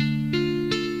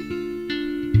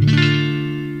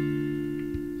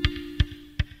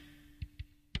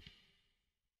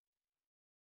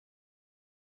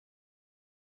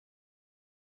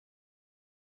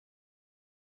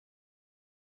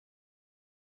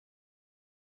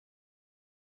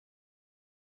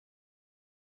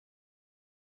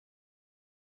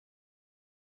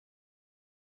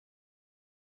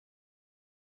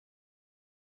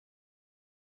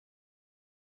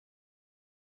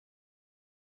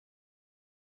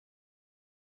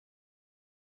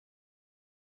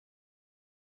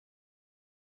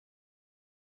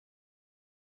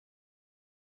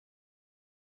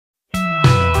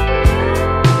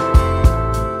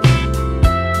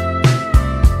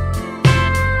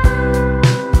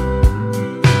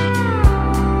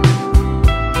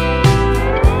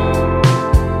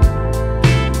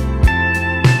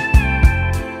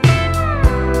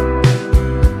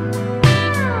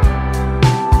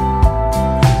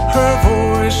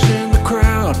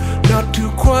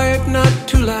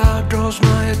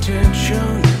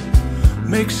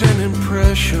 Makes an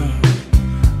impression.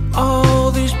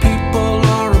 All these people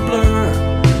are a blur.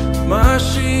 I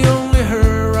see only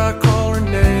her, I call her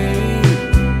name.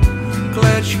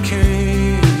 Glad she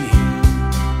came.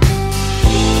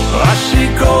 I see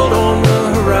gold on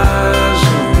the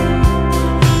horizon,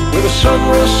 with a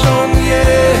sunrise on the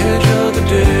edge of the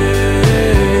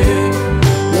day.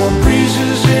 Warm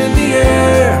breezes in the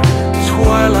air,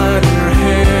 twilight in her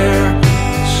hair,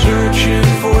 searching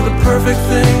for the perfect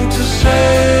thing to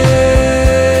say.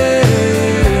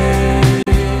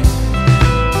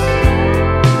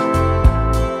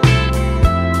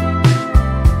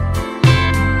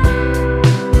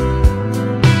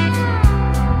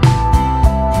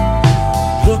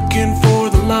 Looking for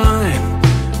the line,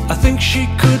 I think she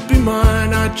could be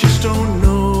mine, I just don't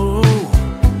know.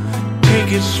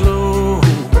 Take it slow,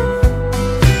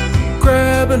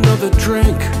 grab another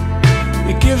drink,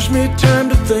 it gives me time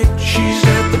to think. She's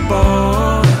at the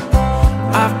bar,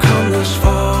 I've come this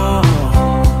far.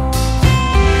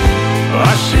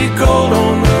 I see gold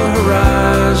on the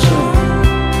horizon,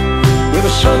 with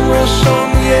a sunrise on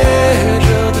the edge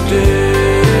of the day.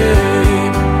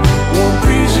 Warm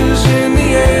breezes in the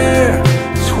air,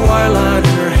 twilight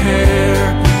in her hair,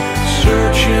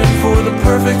 searching for the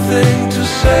perfect thing to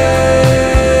say.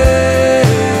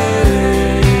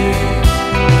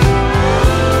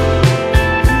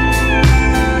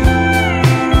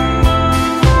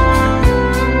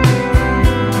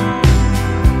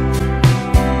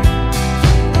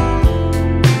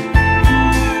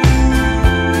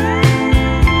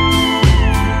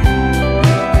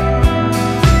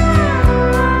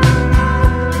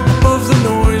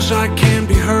 I can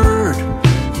be heard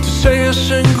to say a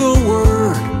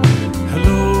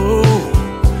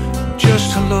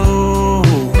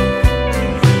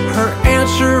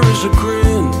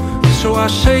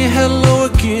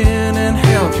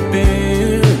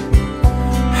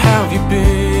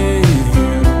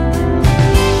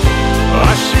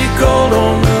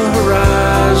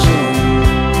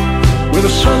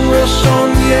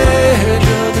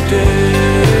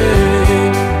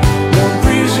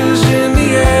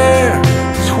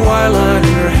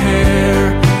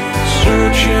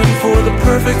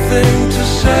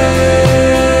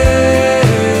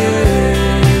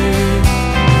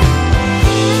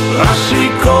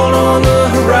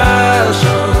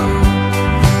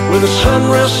the sun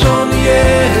rests on the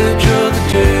edge of the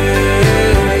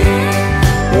day.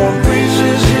 Warm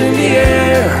breezes in the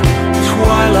air,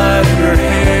 twilight in her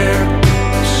hair,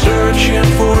 searching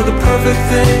for the perfect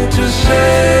thing to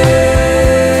say.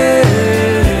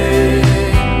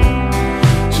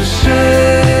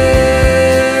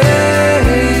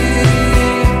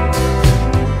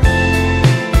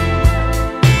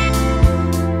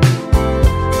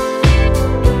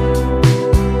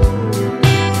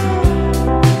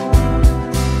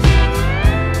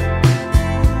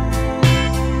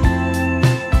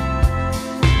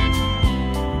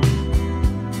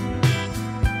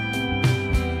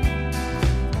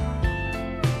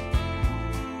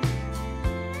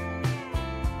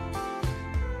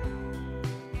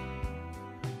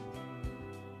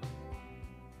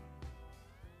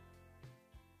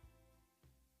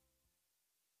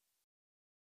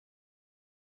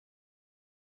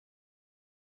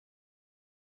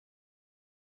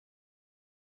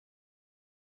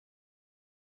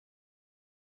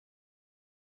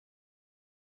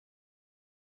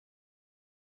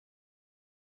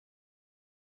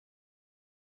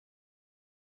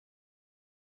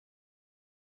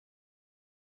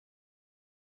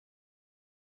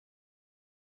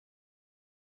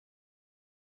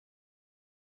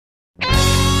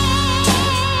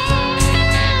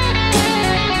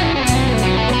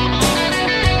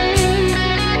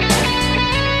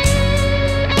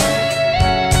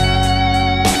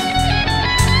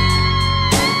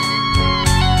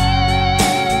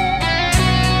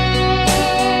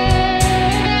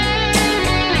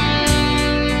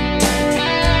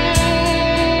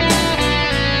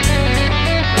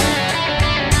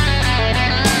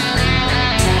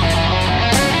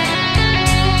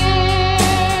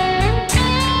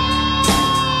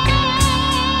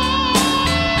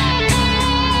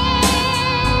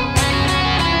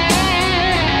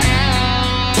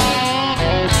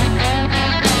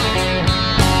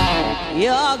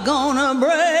 You're gonna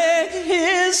break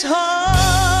his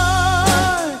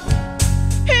heart.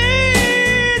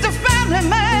 He's a family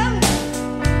man,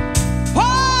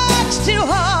 works too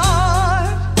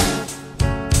hard.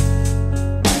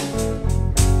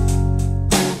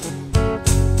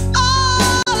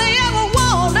 All he ever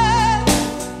wanted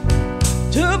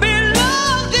to be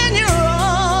loved in your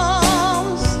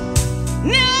arms.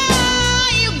 Now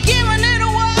you're giving it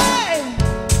away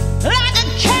like a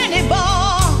candy bar.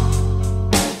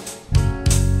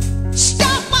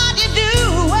 Stop what you do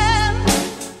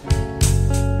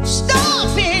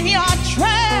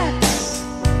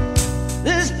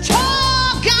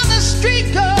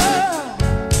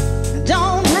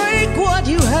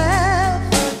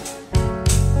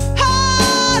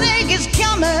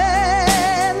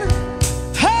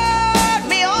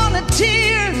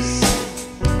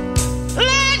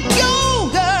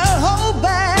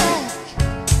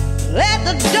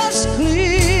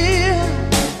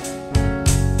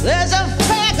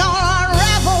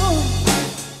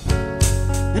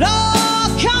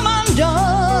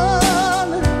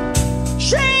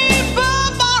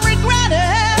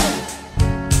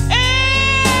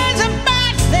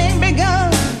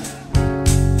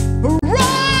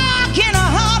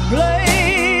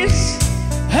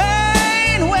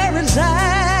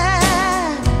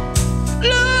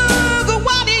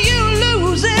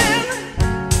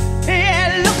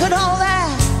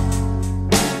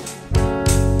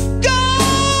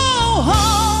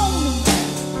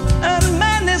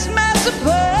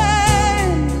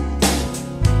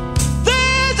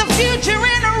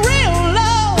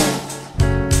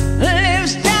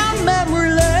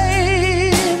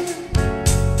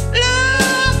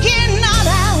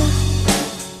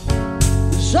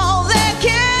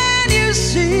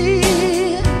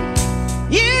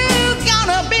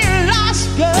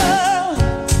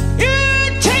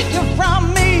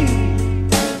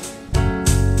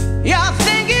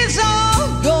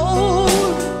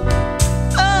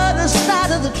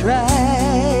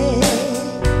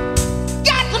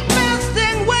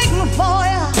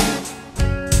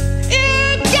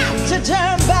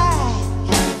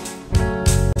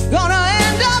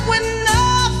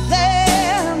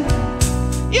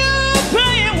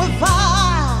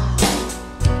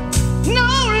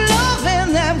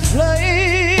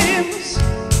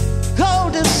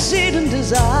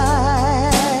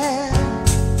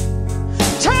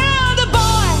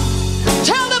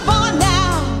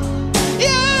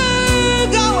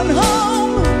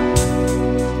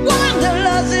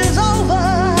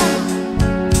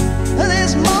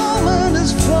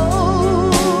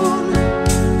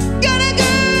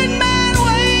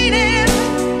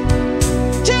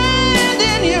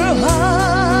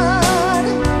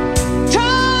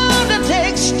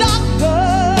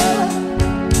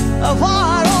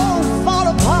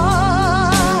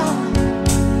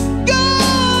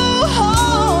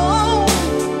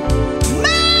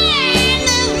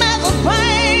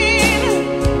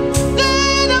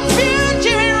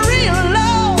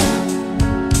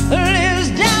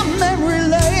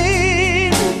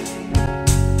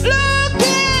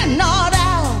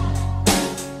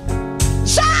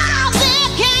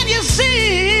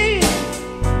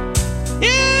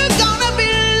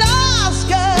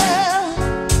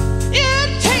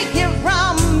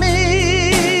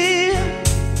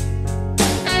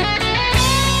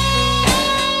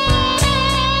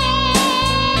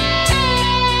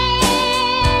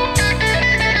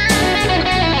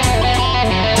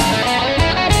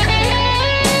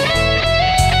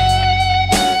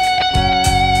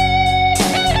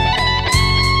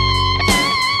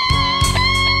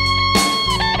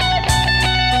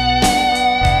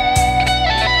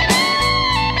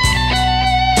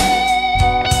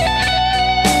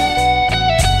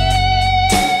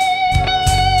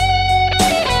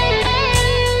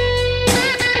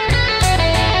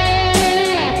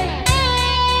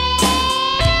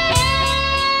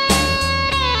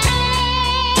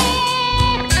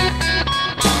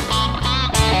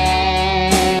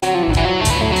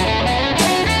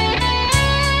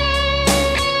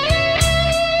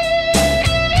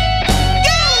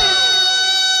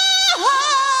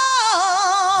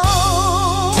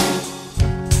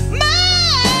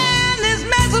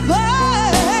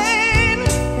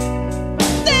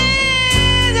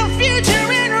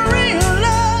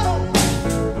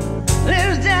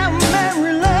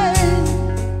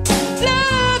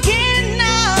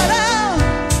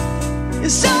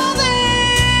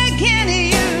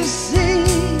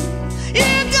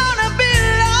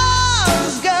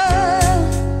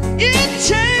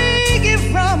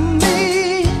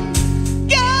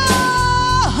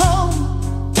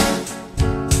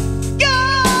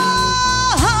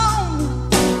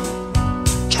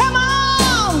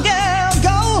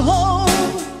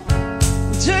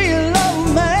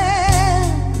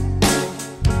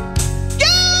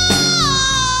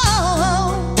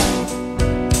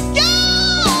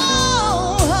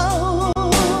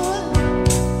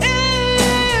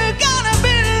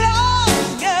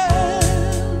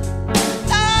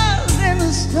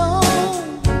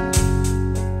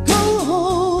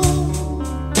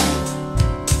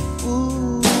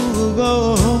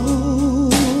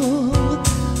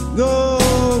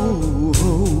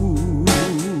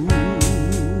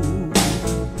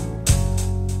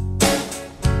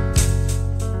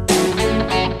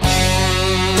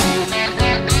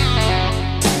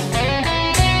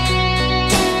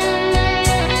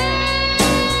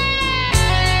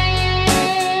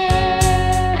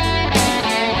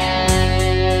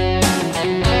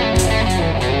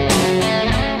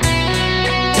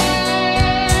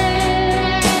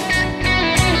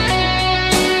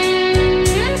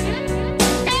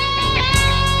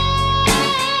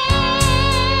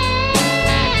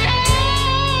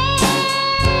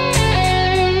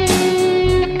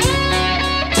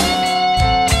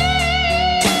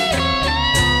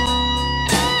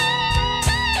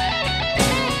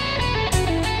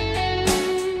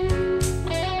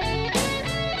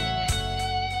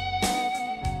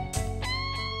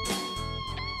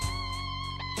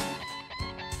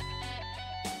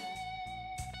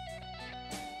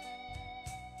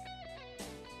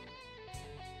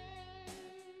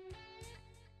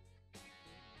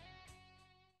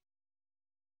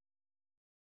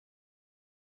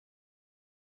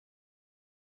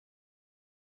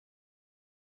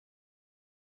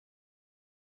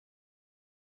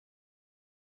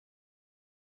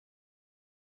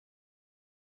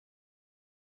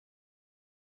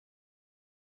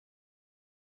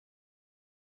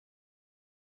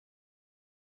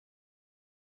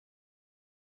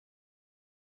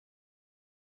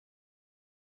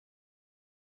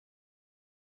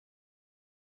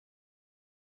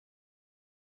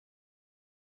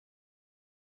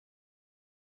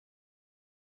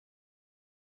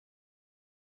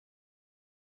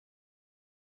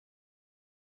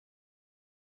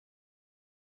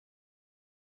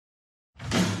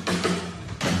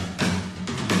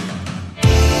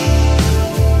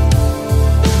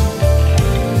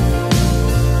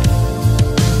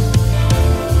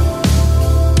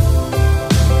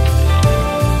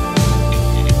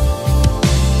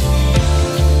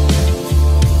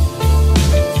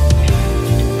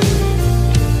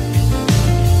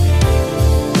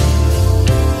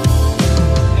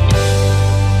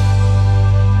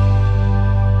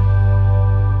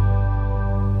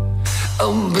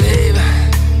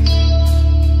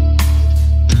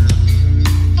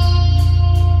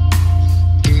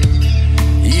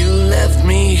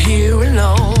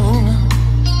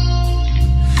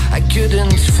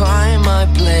couldn't find my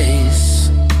place.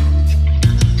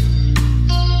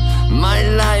 My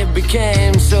life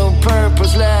became so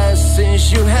purposeless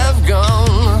since you have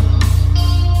gone.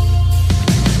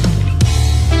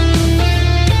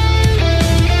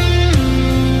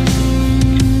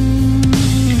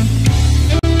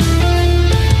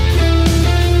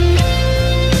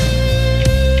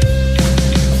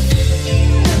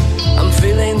 I'm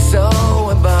feeling so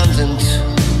abundant.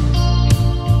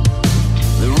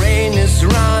 The rain is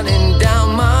running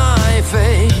down my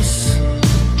face.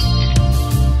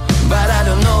 But I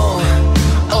don't know,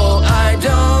 oh I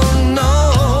don't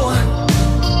know.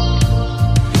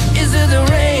 Is it the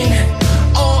rain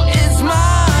or is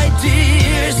my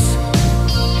tears?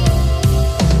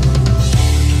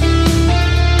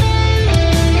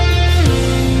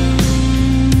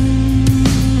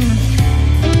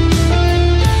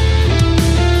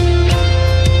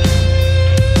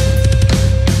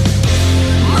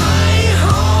 My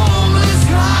homeless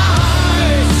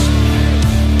heart,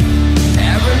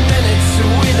 every minute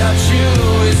without you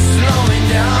is slowing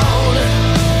down.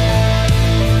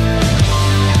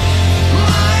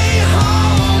 My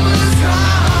homeless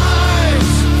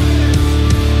heart,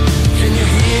 can you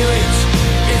hear it?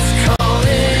 It's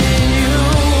calling you.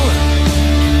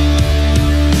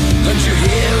 Don't you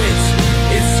hear it?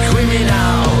 It's screaming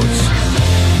out.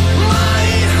 My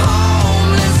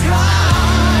homeless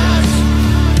heart,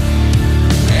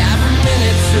 every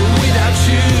minute without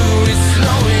you is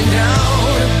slowing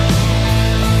down.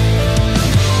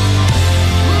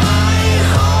 My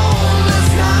homeless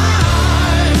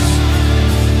heart,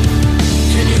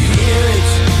 can you hear it?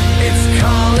 It's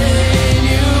calling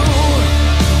you.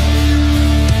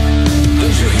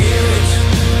 Don't you hear it?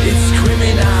 It's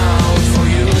screaming out for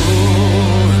you.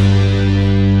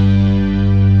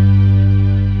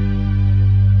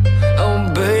 Oh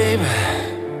babe,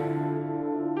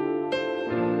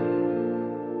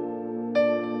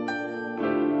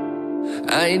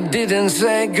 I didn't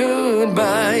say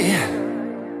goodbye.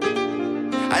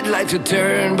 I'd like to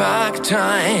turn back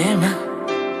time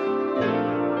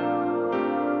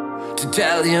to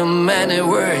tell you many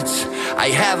words I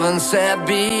haven't said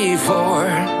before.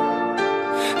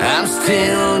 I'm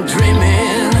still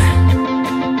dreaming.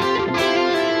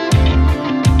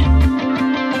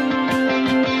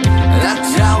 That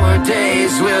our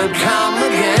days will come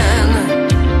again.